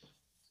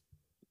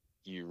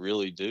you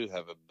really do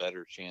have a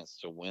better chance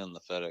to win the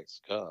FedEx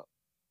Cup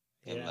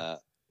in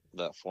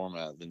that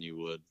format than you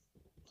would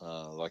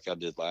like I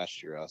did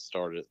last year. I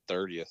started at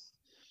 30th,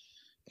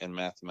 and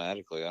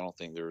mathematically, I don't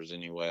think there was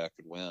any way I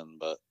could win.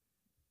 But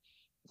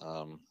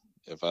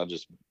if I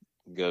just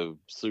go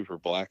super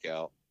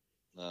blackout,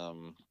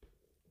 you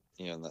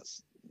know,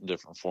 that's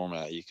different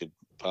format, you could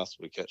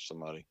possibly catch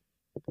somebody.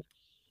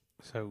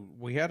 So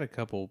we had a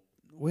couple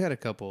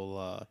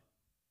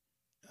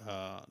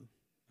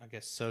I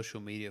guess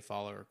social media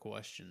follower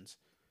questions,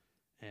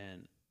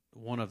 and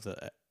one of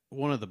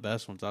the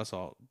best ones I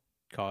saw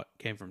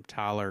came from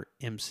Tyler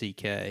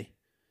MCK. If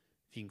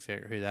you can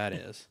figure who that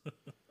is.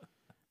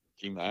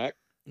 G-Mac?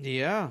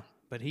 Yeah,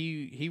 but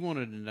he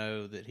wanted to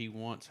know that he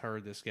once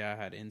heard this guy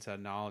had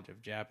inside knowledge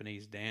of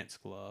Japanese dance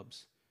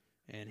clubs,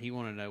 and he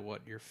wanted to know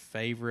what your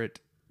favorite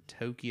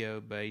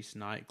Tokyo-based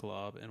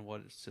nightclub and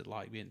what it's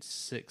like being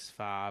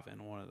 6'5"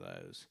 in one of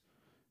those.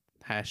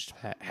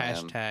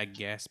 Hashtag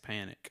gas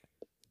panic.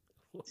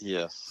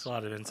 Yes. There's a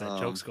lot of inside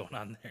jokes going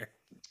on there.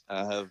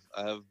 I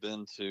have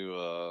been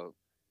to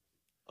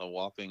a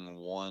whopping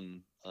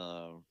one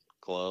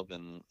club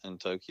in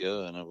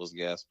Tokyo, and it was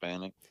Gas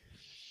Panic.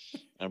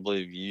 I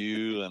believe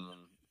you and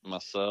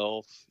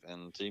myself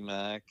and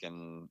T-Mac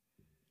and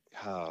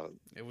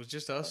it was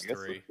just us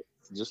three.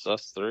 Just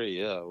us three,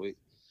 yeah.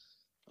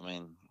 I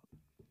mean,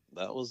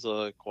 that was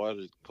quite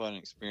an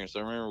experience.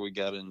 I remember we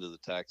got into the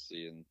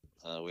taxi and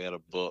we had a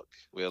book.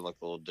 We had like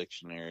a little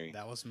dictionary.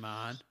 That was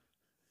mine.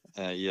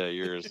 Yeah,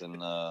 yours. And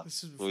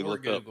we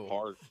looked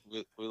Google. up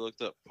we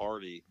looked up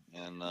party,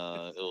 and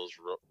it was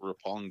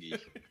Roppongi.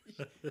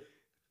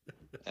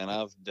 And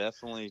I've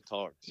definitely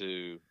talked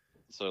to.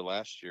 So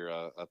last year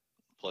I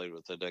played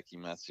with Hideki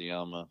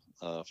Matsuyama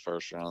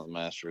first round of the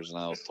Masters, and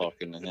I was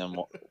talking to him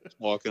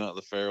walking up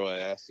the fairway,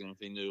 asking him if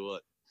he knew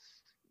what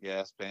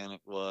Gas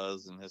Panic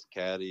was, and his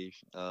caddy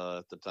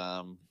at the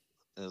time,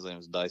 his name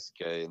was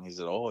Daisuke, and he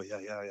said, "Oh yeah,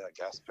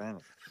 Gas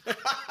Panic."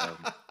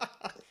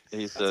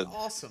 He said,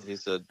 "Awesome." He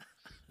said,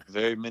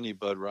 "Very many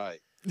Bud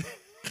Wright." It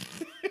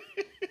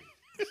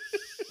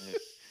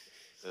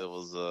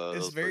was.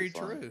 It's very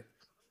fun. true.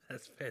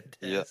 That's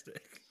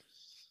fantastic.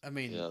 I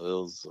mean, yeah, it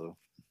was.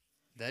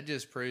 That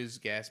just proves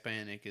Gas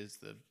Panic is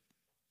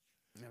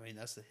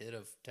that's the hit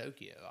of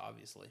Tokyo,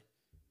 obviously.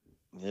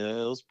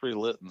 Yeah, it was pretty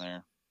lit in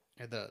there.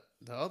 And the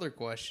other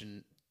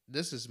question,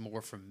 this is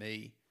more from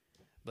me,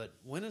 but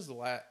when is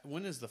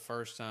the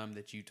first time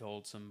that you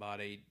told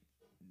somebody?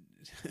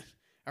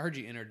 I heard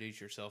you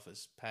introduce yourself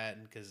as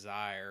Patton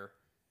Kizzire.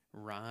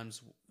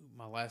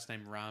 My last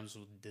name rhymes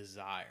with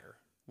desire.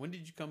 When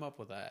did you come up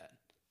with that?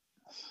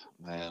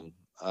 Man,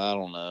 I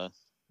don't know.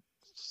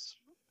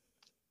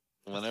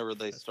 Whenever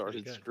they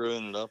started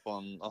screwing it up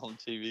on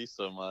TV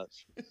so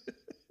much,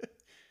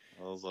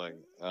 I was like,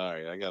 all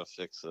right, I got to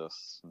fix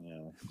this. You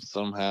know,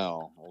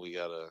 somehow we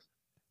got to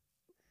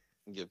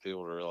get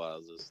people to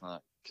realize it's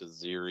not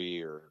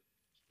Kizzire or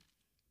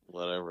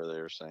whatever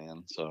they're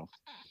saying. So,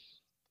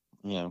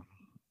 you know,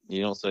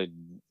 you don't say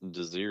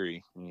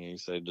Desire, you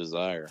say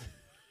desire.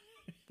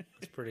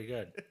 It's pretty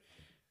good.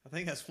 I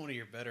think that's one of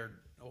your better.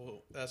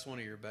 That's one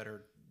of your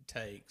better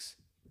takes.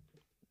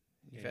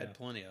 You've had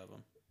plenty of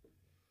them.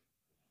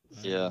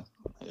 Yeah.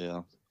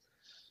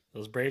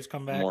 Those Braves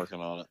come back? I'm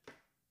working on it.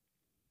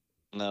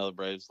 No, the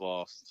Braves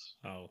lost.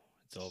 Oh,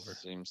 it's over.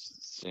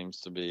 Seems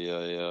to be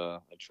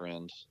a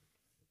trend.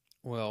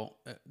 Well,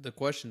 the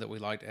question that we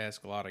like to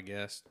ask a lot of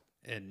guests,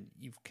 and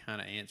you've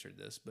kind of answered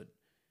this, but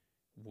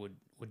would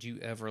you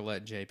ever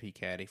let JP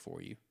caddy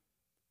for you?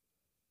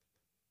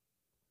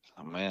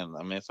 Oh, man,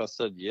 I mean, if I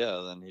said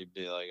yeah, then he'd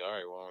be like, "All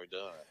right, when are we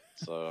doing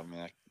it?" So I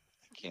mean,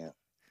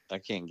 I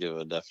can't give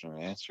a definite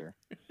answer.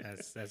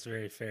 That's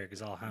very fair,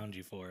 because I'll hound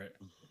you for it.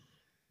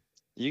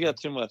 You got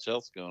too much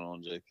else going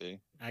on, JP.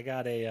 I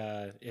got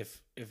a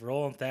if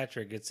Roland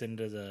Thatcher gets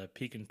into the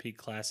Peak and Peak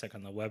Classic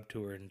on the Web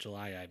Tour in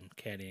July, I'm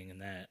caddying in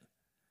that.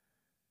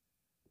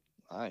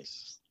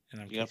 Nice.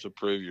 And you have to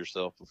prove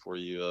yourself before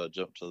you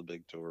jump to the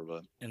big tour,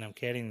 bud. And I'm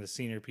caddying the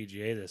Senior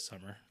PGA this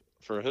summer.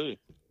 For who?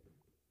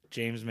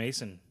 James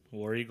Mason,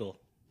 War Eagle.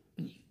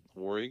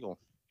 War Eagle.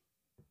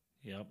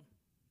 Yep.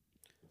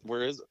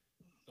 Where is it?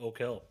 Oak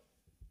Hill.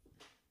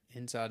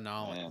 Inside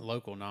knowledge,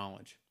 local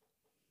knowledge.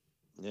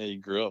 Yeah, you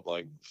grew up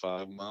like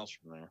 5 miles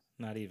from there.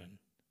 Not even.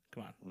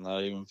 Come on.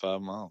 Not even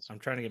 5 miles. I'm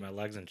trying to get my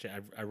legs in shape.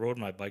 I rode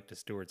my bike to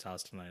Stewart's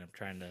house tonight. I'm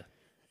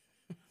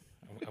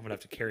going to have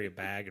to carry a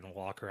bag and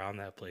walk around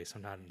that place.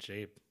 I'm not in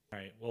shape. All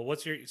right. Well,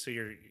 what's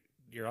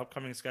your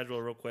upcoming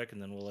schedule real quick,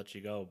 and then we'll let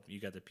you go. You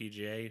got the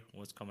PGA.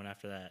 What's coming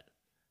after that?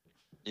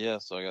 Yeah,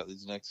 so I got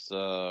these next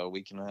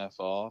week and a half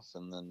off,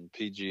 and then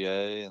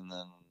PGA, and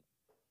then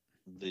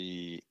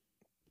the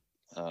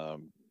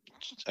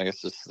I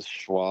guess it's the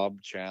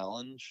Schwab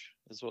Challenge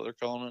is what they're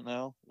calling it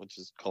now, which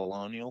is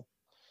Colonial.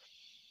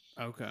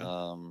 Okay.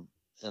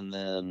 and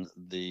then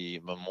the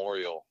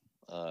Memorial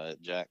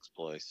at Jack's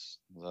place.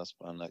 That's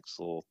my next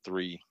little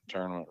 3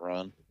 tournament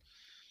run.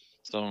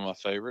 Some of my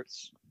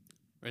favorites.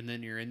 And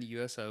then you're in the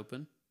U.S.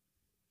 Open.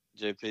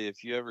 JP,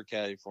 if you ever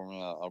caddy for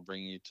me, I'll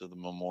bring you to the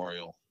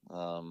Memorial.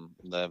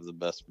 They have the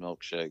best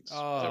milkshakes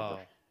ever.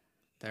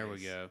 There we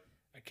Nice. go.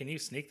 Can you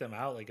sneak them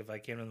out? Like if I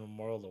came to the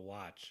Memorial to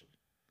watch,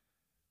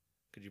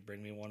 could you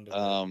bring me one to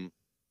the...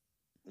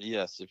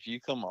 Yes, if you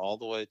come all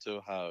the way to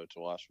Ohio to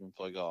watch me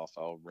play golf,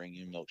 I will bring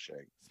you a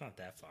milkshake. It's not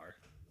that far.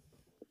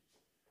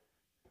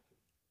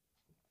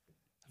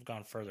 I've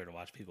gone further to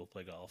watch people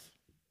play golf.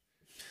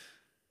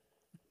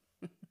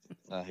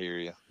 I hear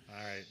you. All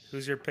right.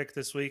 Who's your pick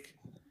this week?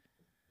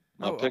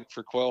 My pick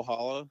for Quail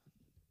Hollow.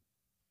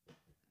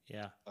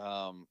 Yeah.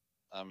 I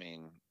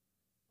mean,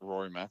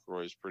 Rory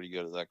McIlroy is pretty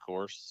good at that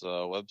course.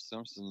 Webb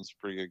Simpson's a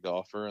pretty good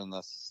golfer, and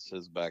that's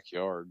his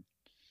backyard.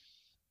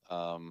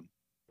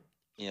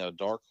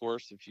 Dark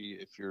horse.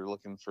 If you're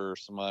looking for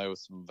somebody with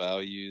some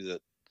value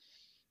that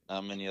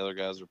not many other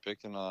guys are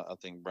picking, I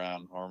think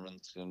Brian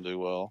Harmon's gonna do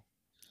well.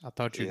 I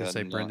thought you were going to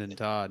say Brendan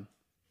Todd.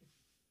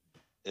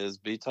 Is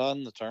B Todd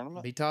in the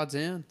tournament? B Todd's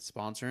in.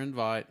 Sponsor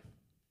invite.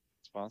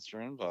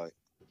 Sponsor invite.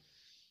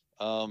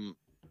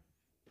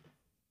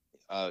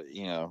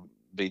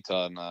 B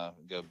Todd and I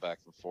go back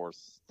and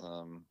forth,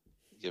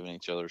 giving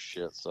each other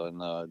shit. So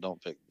no, I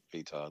don't pick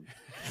B Todd.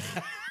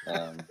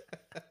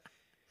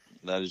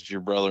 That is your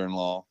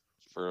brother-in-law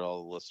for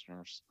all the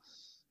listeners.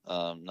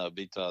 No,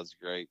 B Todd's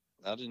great.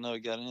 I didn't know he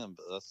got in,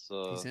 but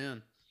He's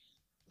in.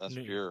 That's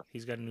pure.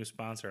 He's got a new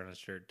sponsor on his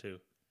shirt too.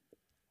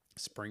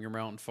 Springer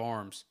Mountain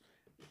Farms.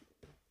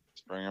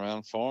 Springer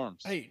Mountain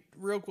Farms. Hey,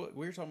 real quick,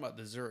 we were talking about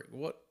the Zurich.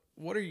 Do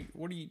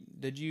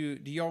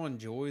y'all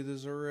enjoy the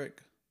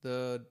Zurich,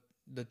 the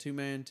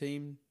 2-man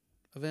team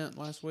event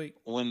last week?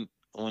 When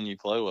you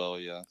play well,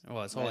 yeah.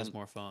 Well, it's always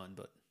more fun,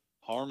 but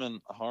Harmon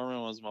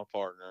was my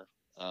partner.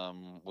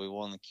 We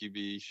won the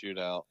QBE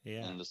shootout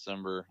in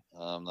December.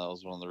 That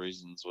was one of the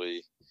reasons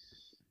we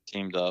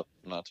teamed up,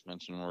 not to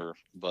mention we're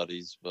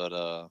buddies, but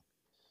I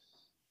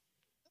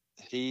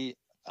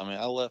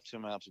left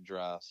him out to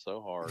dry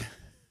so hard.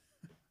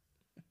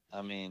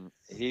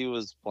 He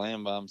was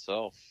playing by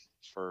himself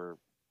for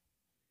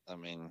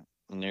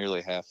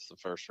nearly half the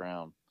first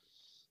round.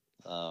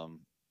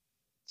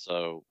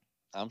 So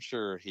I'm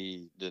sure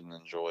he didn't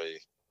enjoy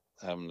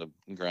having to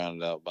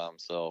grind it out by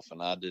himself,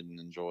 and I didn't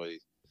enjoy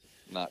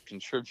not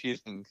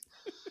contributing.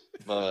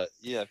 But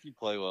yeah, if you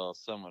play well,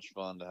 it's so much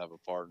fun to have a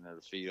partner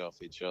to feed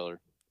off each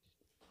other.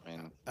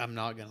 I'm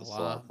not gonna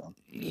lie.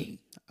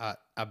 I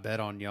bet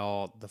on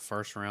y'all the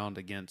first round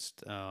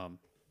against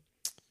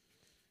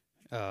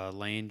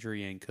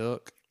Landry and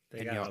Cook.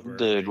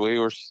 Dude, we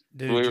were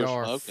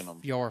smoking them.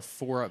 Y'all are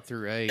 4 up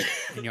through 8,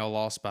 and y'all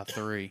lost by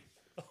 3.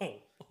 Oh.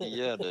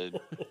 Yeah, dude.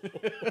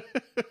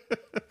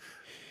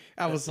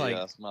 I was like,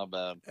 that's my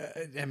bad.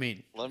 let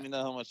me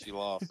know how much you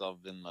lost. I'll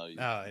Venmo you.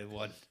 No, it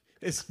wasn't.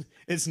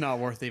 It's not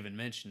worth even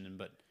mentioning.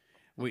 But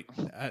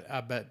I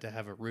bet to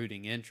have a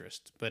rooting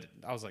interest. But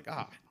I was like,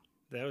 that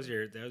was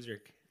your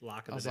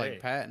lock of the day. I was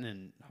like, Patton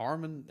and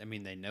Harmon.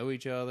 They know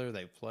each other.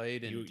 They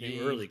played in team.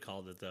 You early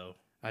called it though.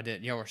 I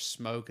didn't. Y'all were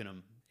smoking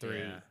them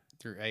through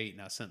 8,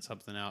 and I sent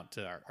something out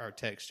to our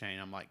text chain.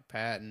 I'm like,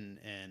 Patton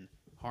and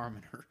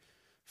Harmon are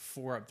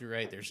 4 up through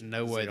 8. There's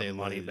no way they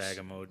money lose. Bag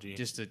emoji.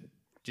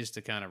 Just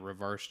to kind of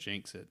reverse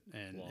jinx it,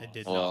 and it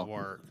did not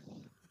work.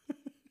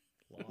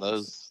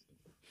 Those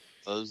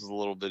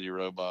little bitty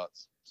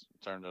robots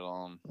turned it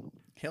on.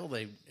 Hell,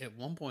 they at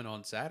one point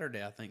on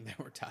Saturday, I think they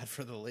were tied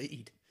for the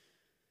lead.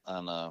 I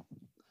know.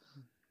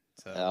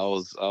 So I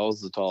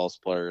was the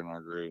tallest player in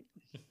our group.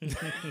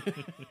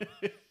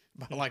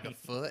 By like a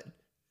foot.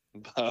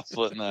 By a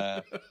foot and a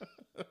half.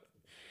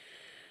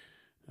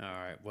 All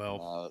right.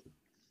 Well,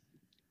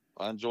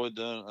 I enjoyed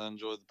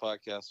the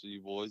podcast with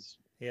you boys.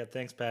 Yeah,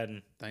 thanks,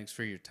 Patton. Thanks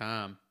for your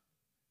time.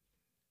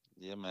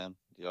 Yeah, man.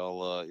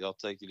 Y'all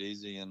take it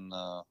easy, and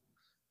I'll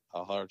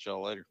holler at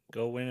y'all later.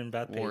 Go win and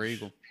bet War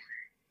Eagle.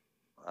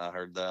 I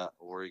heard that.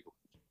 War Eagle.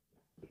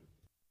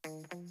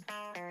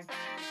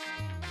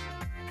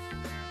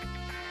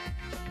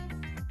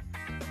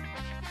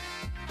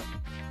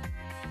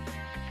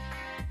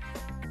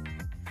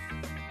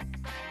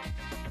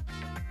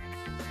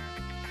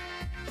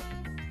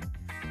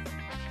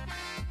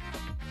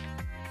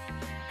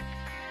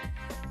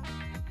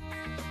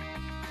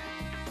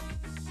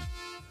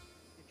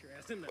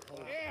 In that hole.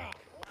 Yeah.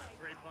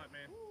 Great putt,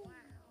 man.